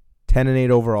 10-8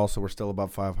 overall, so we're still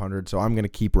above 500. So I'm going to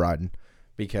keep riding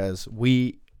because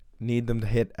we need them to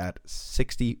hit at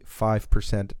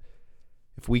 65%.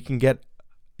 If we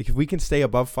can stay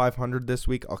above 500 this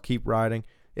week, I'll keep riding.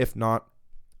 If not,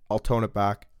 I'll tone it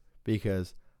back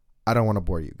because I don't want to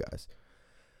bore you guys.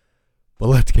 But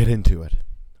let's get into it.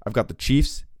 I've got the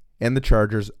Chiefs and the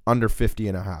Chargers under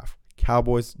 50.5.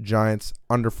 Cowboys, Giants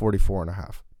under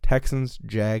 44.5. Texans,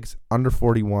 Jags, under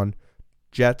 41.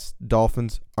 Jets,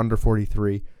 Dolphins, under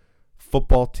 43.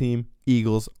 Football team,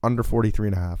 Eagles, under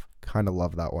 43.5. Kind of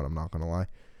love that one, I'm not going to lie.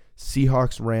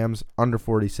 Seahawks, Rams, under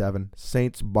 47.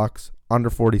 Saints, Bucks, under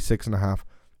 46.5.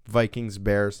 Vikings,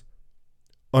 Bears,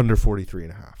 under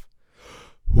 43.5.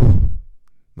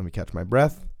 Let me catch my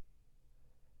breath.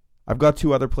 I've got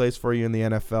two other plays for you in the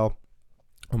NFL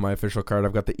on my official card.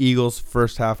 I've got the Eagles,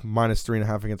 first half, minus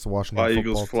 3.5 against the Washington Fly,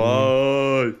 football Eagles, team.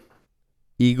 fly.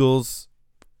 Eagles,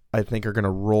 I think, are going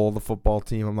to roll the football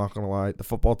team. I'm not going to lie. The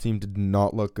football team did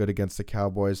not look good against the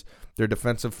Cowboys. Their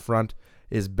defensive front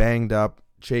is banged up.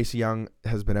 Chase Young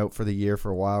has been out for the year for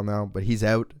a while now, but he's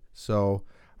out. So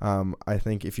I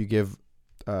think if you give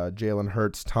Jalen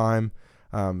Hurts time,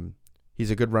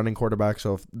 he's a good running quarterback.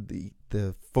 So if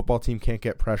the football team can't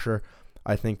get pressure,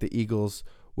 I think the Eagles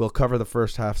will cover the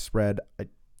first half spread.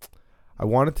 I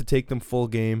wanted to take them full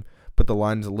game, but the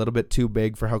line is a little bit too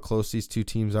big for how close these two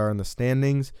teams are in the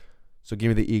standings. So give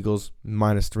me the Eagles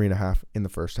minus 3.5 in the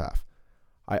first half.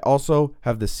 I also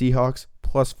have the Seahawks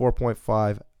plus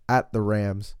 4.5 at the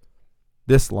Rams.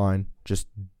 This line just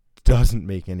doesn't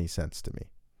make any sense to me.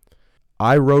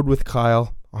 I rode with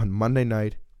Kyle on Monday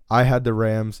night. I had the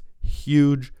Rams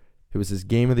huge. It was his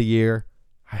game of the year.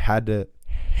 I had to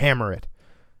hammer it.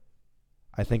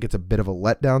 I think it's a bit of a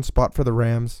letdown spot for the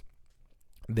Rams.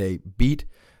 They beat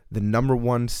the number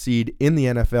 1 seed in the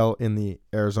NFL in the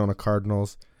Arizona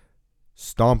Cardinals.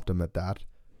 Stomped them at that.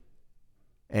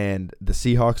 And the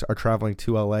Seahawks are traveling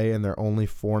to LA and they're only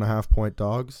 4.5-point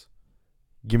dogs.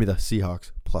 Give me the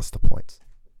Seahawks plus the points.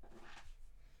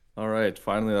 All right,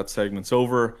 finally that segment's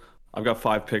over. I've got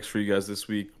 5 picks for you guys this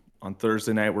week. On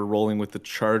Thursday night, we're rolling with the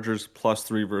Chargers plus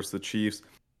 3 versus the Chiefs.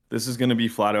 This is going to be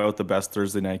flat out the best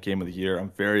Thursday night game of the year.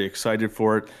 I'm very excited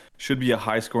for it. Should be a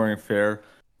high-scoring affair.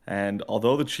 And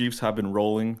although the Chiefs have been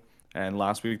rolling, and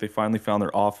last week they finally found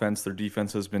their offense, their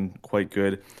defense has been quite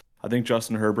good. I think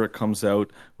Justin Herbert comes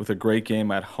out with a great game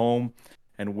at home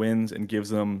and wins and gives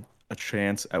them a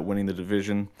chance at winning the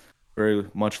division. Very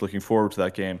much looking forward to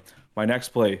that game. My next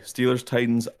play,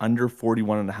 Steelers-Titans under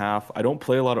 41.5. I don't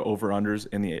play a lot of over-unders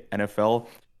in the NFL,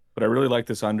 but I really like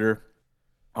this under.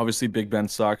 Obviously, Big Ben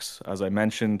sucks. As I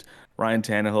mentioned, Ryan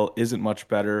Tannehill isn't much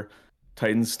better.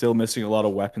 Titans still missing a lot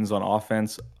of weapons on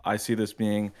offense. I see this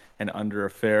being an under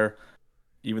affair.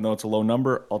 Even though it's a low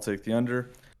number, I'll take the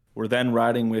under. We're then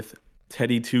riding with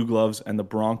Teddy Two Gloves and the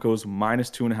Broncos minus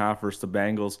 2.5 versus the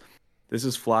Bengals. This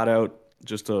is flat out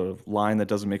just a line that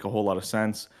doesn't make a whole lot of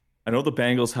sense. I know the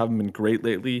Bengals haven't been great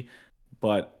lately,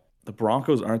 but the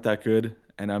Broncos aren't that good,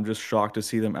 and I'm just shocked to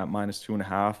see them at minus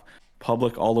 2.5.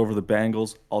 Public all over the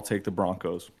Bengals. I'll take the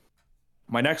Broncos.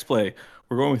 My next play,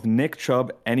 we're going with Nick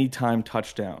Chubb anytime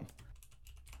touchdown.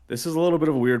 This is a little bit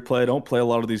of a weird play. I don't play a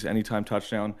lot of these anytime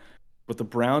touchdown, but the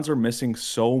Browns are missing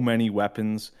so many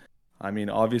weapons. I mean,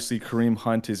 obviously Kareem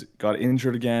Hunt got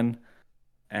injured again,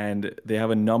 and they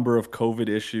have a number of COVID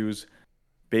issues.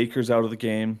 Baker's out of the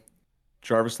game.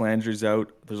 Jarvis Landry's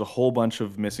out. There's a whole bunch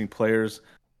of missing players.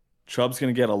 Chubb's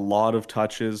going to get a lot of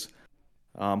touches.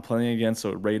 Playing against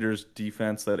a Raiders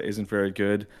defense that isn't very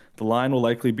good. The line will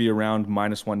likely be around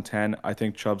minus 110. I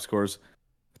think Chubb scores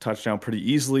a touchdown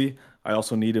pretty easily. I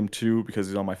also need him too because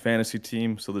he's on my fantasy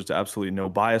team, so there's absolutely no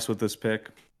bias with this pick.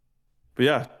 But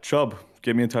yeah, Chubb,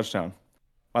 give me a touchdown.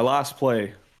 My last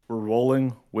play, we're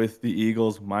rolling with the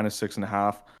Eagles minus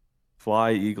 6.5.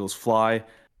 Fly, Eagles, fly.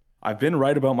 I've been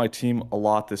right about my team a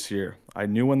lot this year. I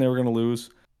knew when they were going to lose.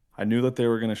 I knew that they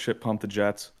were going to shit pump the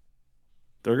Jets.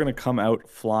 They're going to come out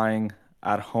flying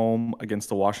at home against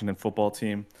the Washington football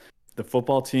team. The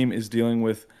football team is dealing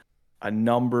with a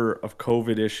number of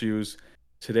COVID issues.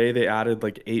 Today they added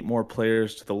like 8 more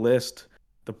players to the list.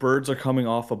 The Birds are coming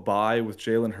off a bye with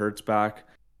Jalen Hurts back.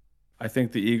 I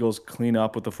think the Eagles clean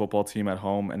up with the football team at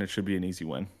home, and it should be an easy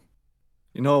win.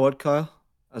 You know what, Kyle?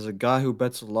 As a guy who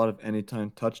bets a lot of anytime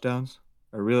touchdowns,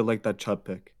 I really like that Chubb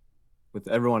pick. With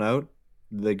everyone out,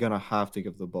 they're going to have to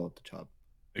give the ball to Chubb.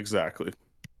 Exactly.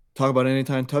 Talk about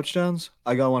anytime touchdowns.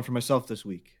 I got one for myself this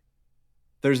week.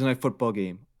 Thursday night football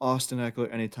game. Austin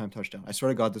Eckler, anytime touchdown. I swear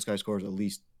to God, this guy scores at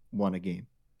least one a game.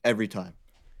 Every time.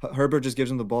 Herbert just gives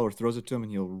him the ball or throws it to him,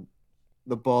 and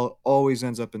the ball always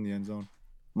ends up in the end zone.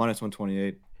 Minus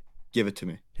 128. Give it to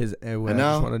me. I just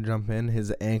want to jump in.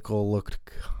 His ankle looked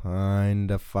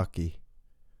kind of fucky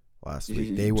last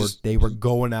week. They were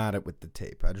going at it with the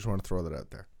tape. I just want to throw that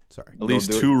out there. Sorry. At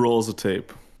least 2 rolls of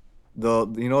tape.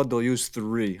 They'll use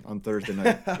 3 on Thursday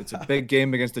night. It's a big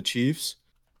game against the Chiefs.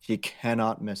 He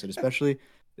cannot miss it. Especially,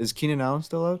 is Keenan Allen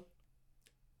still out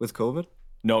with COVID?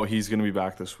 No, he's going to be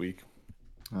back this week.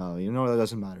 Oh, that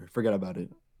doesn't matter. Forget about it.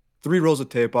 3 rolls of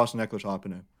tape. Austin Eckler's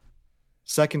hopping in.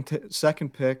 Second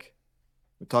pick,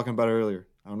 we're talking about it earlier.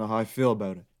 I don't know how I feel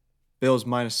about it. Bills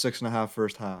minus 6.5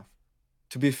 first half.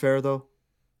 To be fair, though,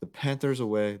 the Panthers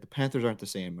away. The Panthers aren't the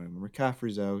same anymore.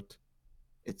 McCaffrey's out.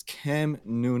 It's Cam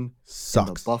Newton in the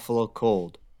Sucks. Buffalo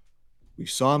cold. We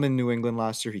saw him in New England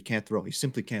last year. He can't throw. He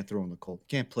simply can't throw in the cold.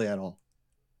 Can't play at all.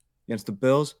 Against the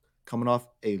Bills, coming off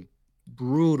a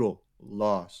brutal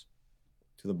loss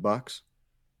to the Bucks.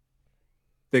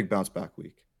 Big bounce back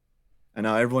week. And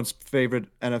now everyone's favorite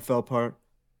NFL part,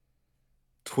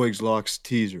 Twigs, Locks,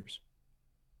 Teasers.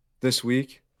 This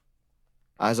week,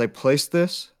 as I placed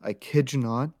this, I kid you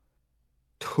not,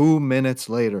 2 minutes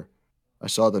later, I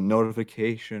saw the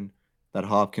notification that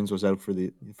Hopkins was out for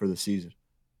the season.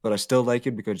 But I still like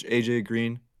it because AJ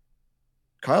Green,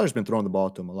 Kyler's been throwing the ball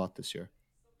to him a lot this year.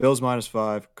 Bills minus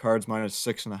 5, Cards minus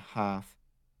 6.5.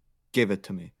 Give it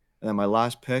to me. And then my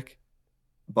last pick,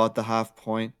 about the half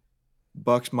point,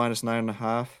 Bucks minus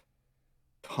 9.5.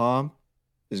 Tom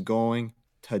is going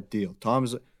to deal. I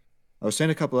was saying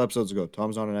a couple episodes ago,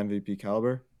 Tom's on an MVP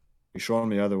caliber. He's shown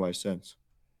me otherwise since.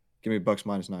 Give me Bucks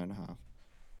minus 9.5.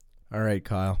 All right,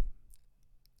 Kyle.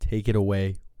 Take it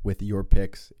away with your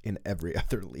picks in every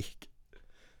other league.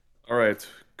 All right,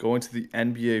 going to the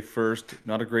NBA first.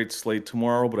 Not a great slate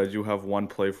tomorrow, but I do have one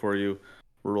play for you.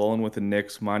 We're rolling with the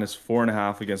Knicks minus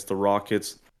 4.5 against the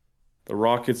Rockets. The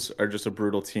Rockets are just a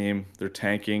brutal team. They're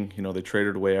tanking. They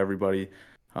traded away everybody.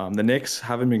 The Knicks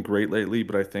haven't been great lately,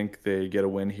 but I think they get a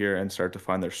win here and start to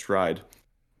find their stride.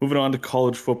 Moving on to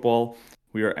college football,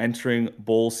 we are entering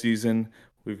bowl season.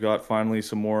 We've got finally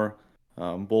some more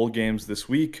bowl games this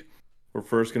week. We're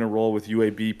first going to roll with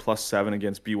UAB plus 7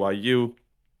 against BYU.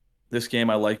 This game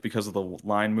I like because of the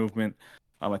line movement.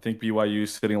 I think BYU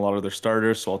is sitting a lot of their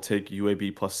starters, so I'll take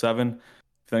UAB plus 7.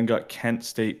 Then got Kent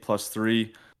State plus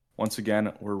 3. Once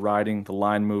again, we're riding the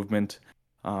line movement.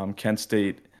 Kent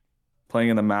State playing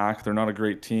in the MAC. They're not a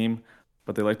great team,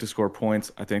 but they like to score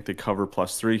points. I think they cover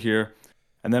plus 3 here.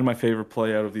 And then my favorite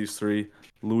play out of these three,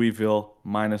 Louisville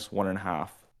minus 1.5.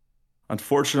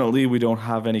 Unfortunately, we don't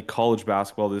have any college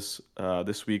basketball this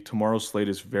week. Tomorrow's slate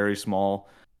is very small,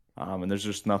 and there's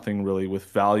just nothing really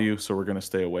with value, so we're going to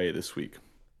stay away this week.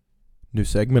 New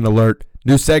segment alert.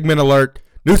 New segment alert.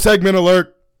 New segment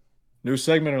alert. New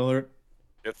segment alert.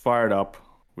 Get fired up.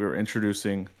 We're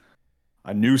introducing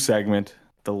a new segment,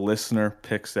 the listener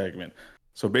pick segment.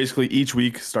 So basically each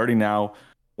week, starting now,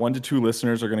 1 to 2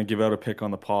 listeners are going to give out a pick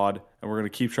on the pod, and we're going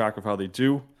to keep track of how they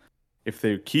do. If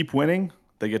they keep winning,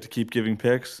 they get to keep giving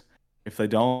picks. If they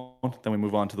don't, then we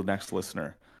move on to the next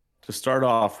listener. To start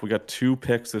off, we got 2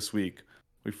 picks this week.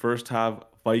 We first have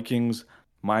Vikings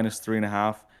minus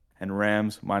 3.5 and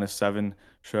Rams minus 7.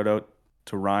 Shout out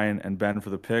to Ryan and Ben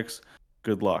for the picks.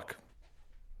 Good luck.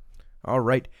 All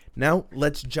right. Now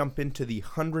let's jump into the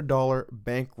 $100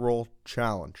 bankroll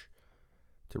challenge.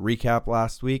 To recap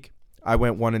last week, I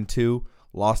went 1-2,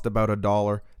 lost about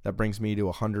 $1. That brings me to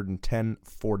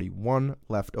 $110.41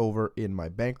 left over in my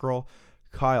bankroll.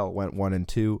 Kyle went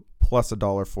 1-2 plus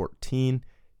 $1.14.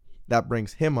 That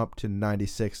brings him up to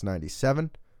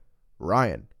 $96.97.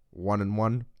 Ryan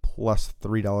 1-1 plus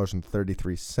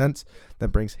 $3.33. That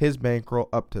brings his bankroll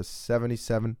up to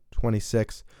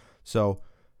 $77.26. So,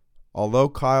 although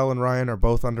Kyle and Ryan are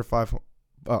both under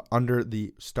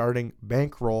the starting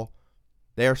bankroll,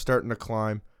 they are starting to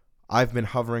climb. I've been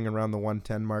hovering around the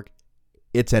 110 mark.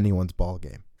 It's anyone's ball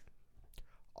game.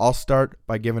 I'll start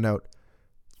by giving out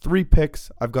 3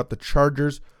 picks. I've got the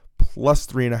Chargers plus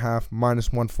 3.5 minus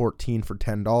 114 for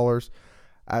 $10.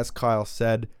 As Kyle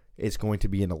said, it's going to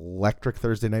be an electric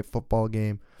Thursday night football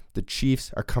game. The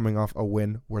Chiefs are coming off a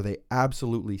win where they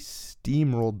absolutely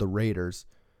steamrolled the Raiders.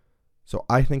 So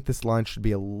I think this line should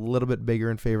be a little bit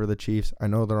bigger in favor of the Chiefs. I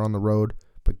know they're on the road,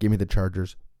 but give me the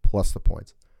Chargers plus the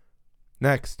points.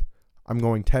 Next, I'm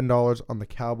going $10 on the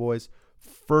Cowboys.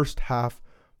 First half,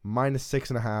 minus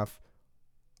 6.5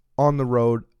 on the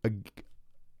road. I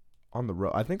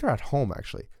think they're at home,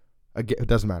 actually. It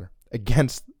doesn't matter.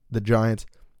 Against the Giants.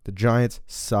 The Giants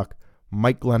suck.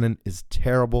 Mike Glennon is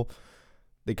terrible.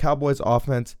 The Cowboys'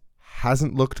 offense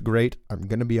hasn't looked great, I'm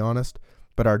going to be honest,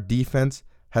 but our defense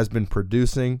has been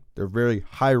producing. They're very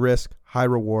high risk, high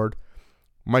reward.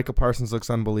 Micah Parsons looks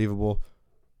unbelievable.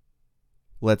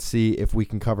 Let's see if we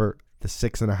can cover the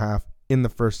 6.5 in the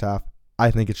first half. I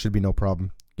think it should be no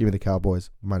problem. Give me the Cowboys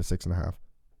minus 6.5.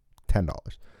 $10.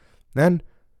 Then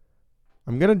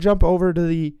I'm going to jump over to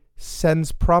the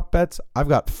Sens prop bets. I've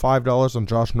got $5 on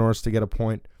Josh Norris to get a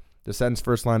point. The Sens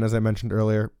first line, as I mentioned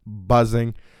earlier,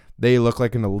 buzzing. They look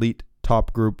like an elite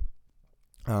top group.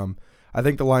 I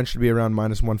think the line should be around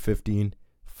minus 115.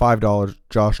 $5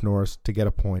 Josh Norris to get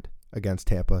a point against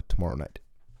Tampa tomorrow night.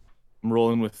 I'm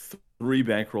rolling with 3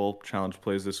 bankroll challenge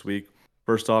plays this week.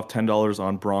 First off, $10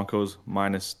 on Broncos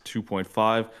minus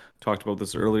 2.5. Talked about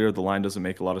this earlier. The line doesn't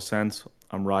make a lot of sense.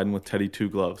 I'm riding with Teddy Two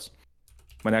Gloves.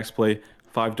 My next play,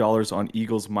 $5 on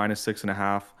Eagles minus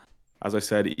 6.5. As I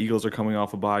said, Eagles are coming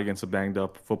off a bye against a banged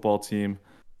up football team.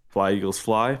 Fly, Eagles,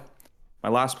 fly. My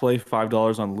last play,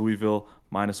 $5 on Louisville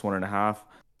minus 1.5.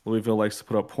 Louisville likes to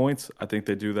put up points. I think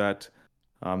they do that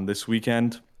this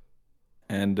weekend.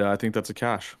 And I think that's a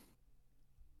cash.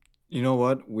 You know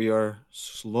what? We are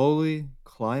slowly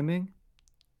climbing.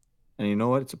 And you know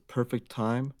what? It's a perfect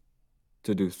time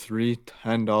to do 3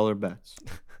 $10 bets.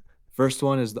 First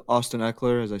one is the Austin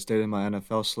Eckler, as I stated in my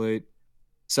NFL slate.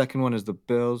 Second one is the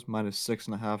Bills, minus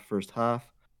 6.5 first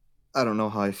half. I don't know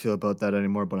how I feel about that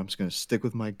anymore, but I'm just going to stick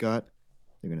with my gut.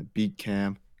 They're going to beat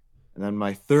Cam. And then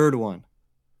my third one,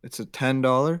 it's a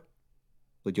 $10,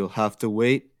 but you'll have to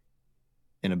wait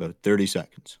in about 30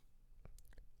 seconds.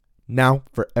 Now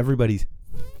for everybody's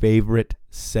favorite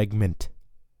segment.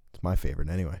 It's my favorite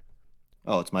anyway.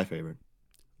 Oh, it's my favorite.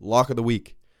 Lock of the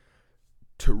week.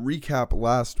 To recap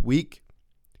last week,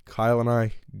 Kyle and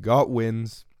I got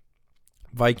wins.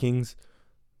 Vikings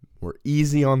were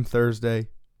easy on Thursday.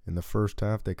 In the first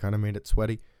half, they kind of made it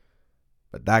sweaty.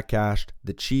 But that cashed.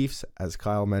 The Chiefs, as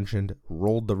Kyle mentioned,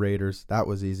 rolled the Raiders. That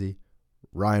was easy.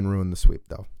 Ryan ruined the sweep,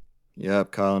 though.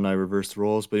 Yep, Kyle and I reversed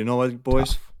roles. But you know what,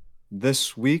 boys? Tough.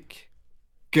 This week,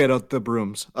 get out the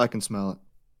brooms. I can smell it.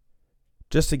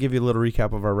 Just to give you a little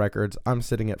recap of our records, I'm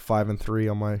sitting at 5-3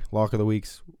 on my lock of the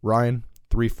weeks. Ryan,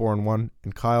 3-4-1,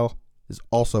 and Kyle is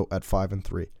also at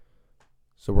 5-3.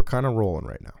 So we're kind of rolling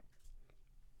right now.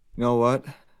 You know what?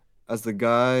 As the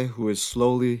guy who is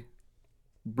slowly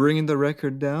bringing the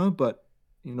record down, but,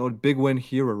 you know, big win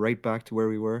here. We're right back to where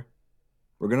we were.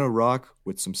 We're going to rock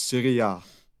with some Serie A.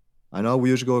 I know we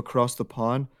usually go across the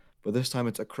pond, but this time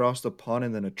it's across the pond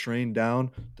and then a train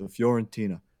down to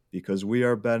Fiorentina because we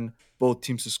are betting both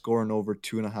teams to score in over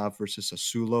 2.5 versus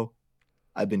Sassuolo.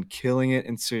 I've been killing it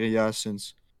in Serie A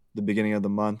since the beginning of the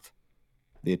month.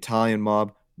 The Italian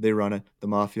mob, they run it. The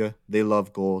Mafia, they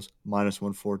love goals. Minus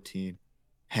 114.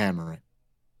 Hammer it.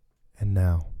 And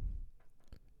now,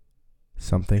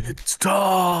 something It's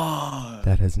time.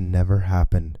 that has never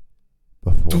happened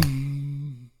before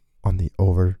on the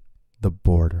Over the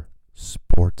Border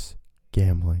Sports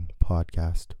Gambling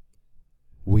Podcast.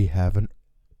 We have an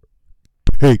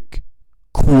quake.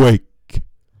 Earthquake.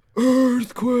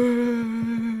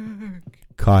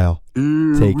 Kyle,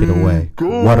 take it away.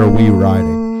 What are we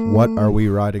riding? What are we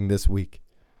riding this week?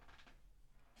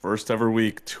 First ever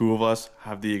week, 2 of us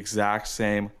have the exact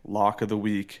same lock of the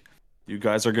week. You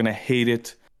guys are going to hate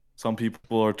it. Some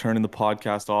people are turning the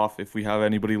podcast off if we have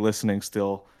anybody listening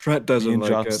still. Trent doesn't Me and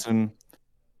like Justin,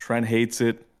 Trent hates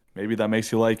it. Maybe that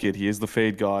makes you like it. He is the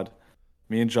fade god.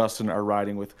 Me and Justin are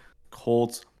riding with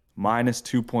Colts minus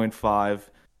 2.5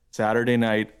 Saturday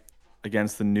night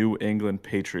against the New England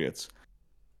Patriots.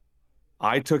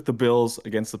 I took the Bills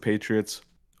against the Patriots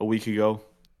a week ago.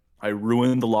 I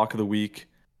ruined the lock of the week.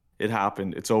 It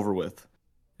happened. It's over with.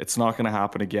 It's not going to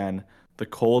happen again. The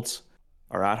Colts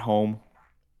are at home.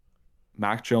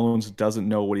 Mac Jones doesn't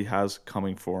know what he has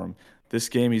coming for him. This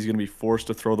game, he's going to be forced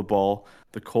to throw the ball.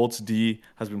 The Colts D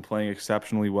has been playing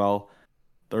exceptionally well.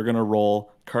 They're going to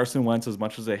roll. Carson Wentz, as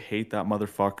much as I hate that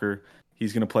motherfucker,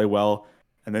 he's going to play well.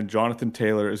 And then Jonathan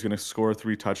Taylor is going to score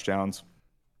 3 touchdowns.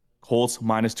 Colts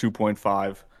minus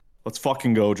 2.5. Let's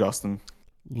fucking go, Justin.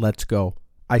 Let's go.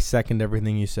 I second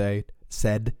everything you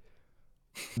said.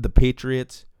 The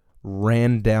Patriots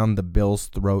ran down the Bills'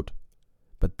 throat,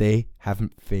 but they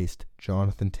haven't faced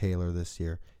Jonathan Taylor this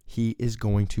year. He is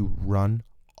going to run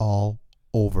all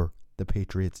over the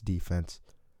Patriots' defense.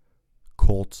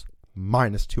 Colts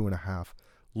minus 2.5.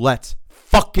 Let's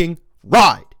fucking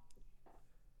ride.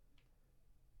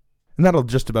 And that'll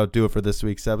just about do it for this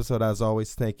week's episode. As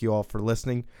always, thank you all for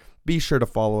listening. Be sure to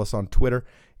follow us on Twitter,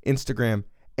 Instagram,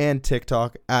 and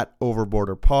TikTok at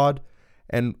OverborderPod.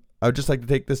 And I would just like to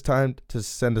take this time to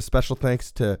send a special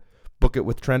thanks to Book It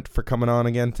with Trent for coming on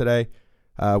again today.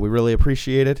 We really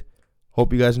appreciate it.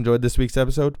 Hope you guys enjoyed this week's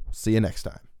episode. See you next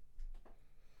time.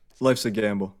 Life's a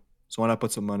gamble, so why not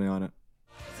put some money on it?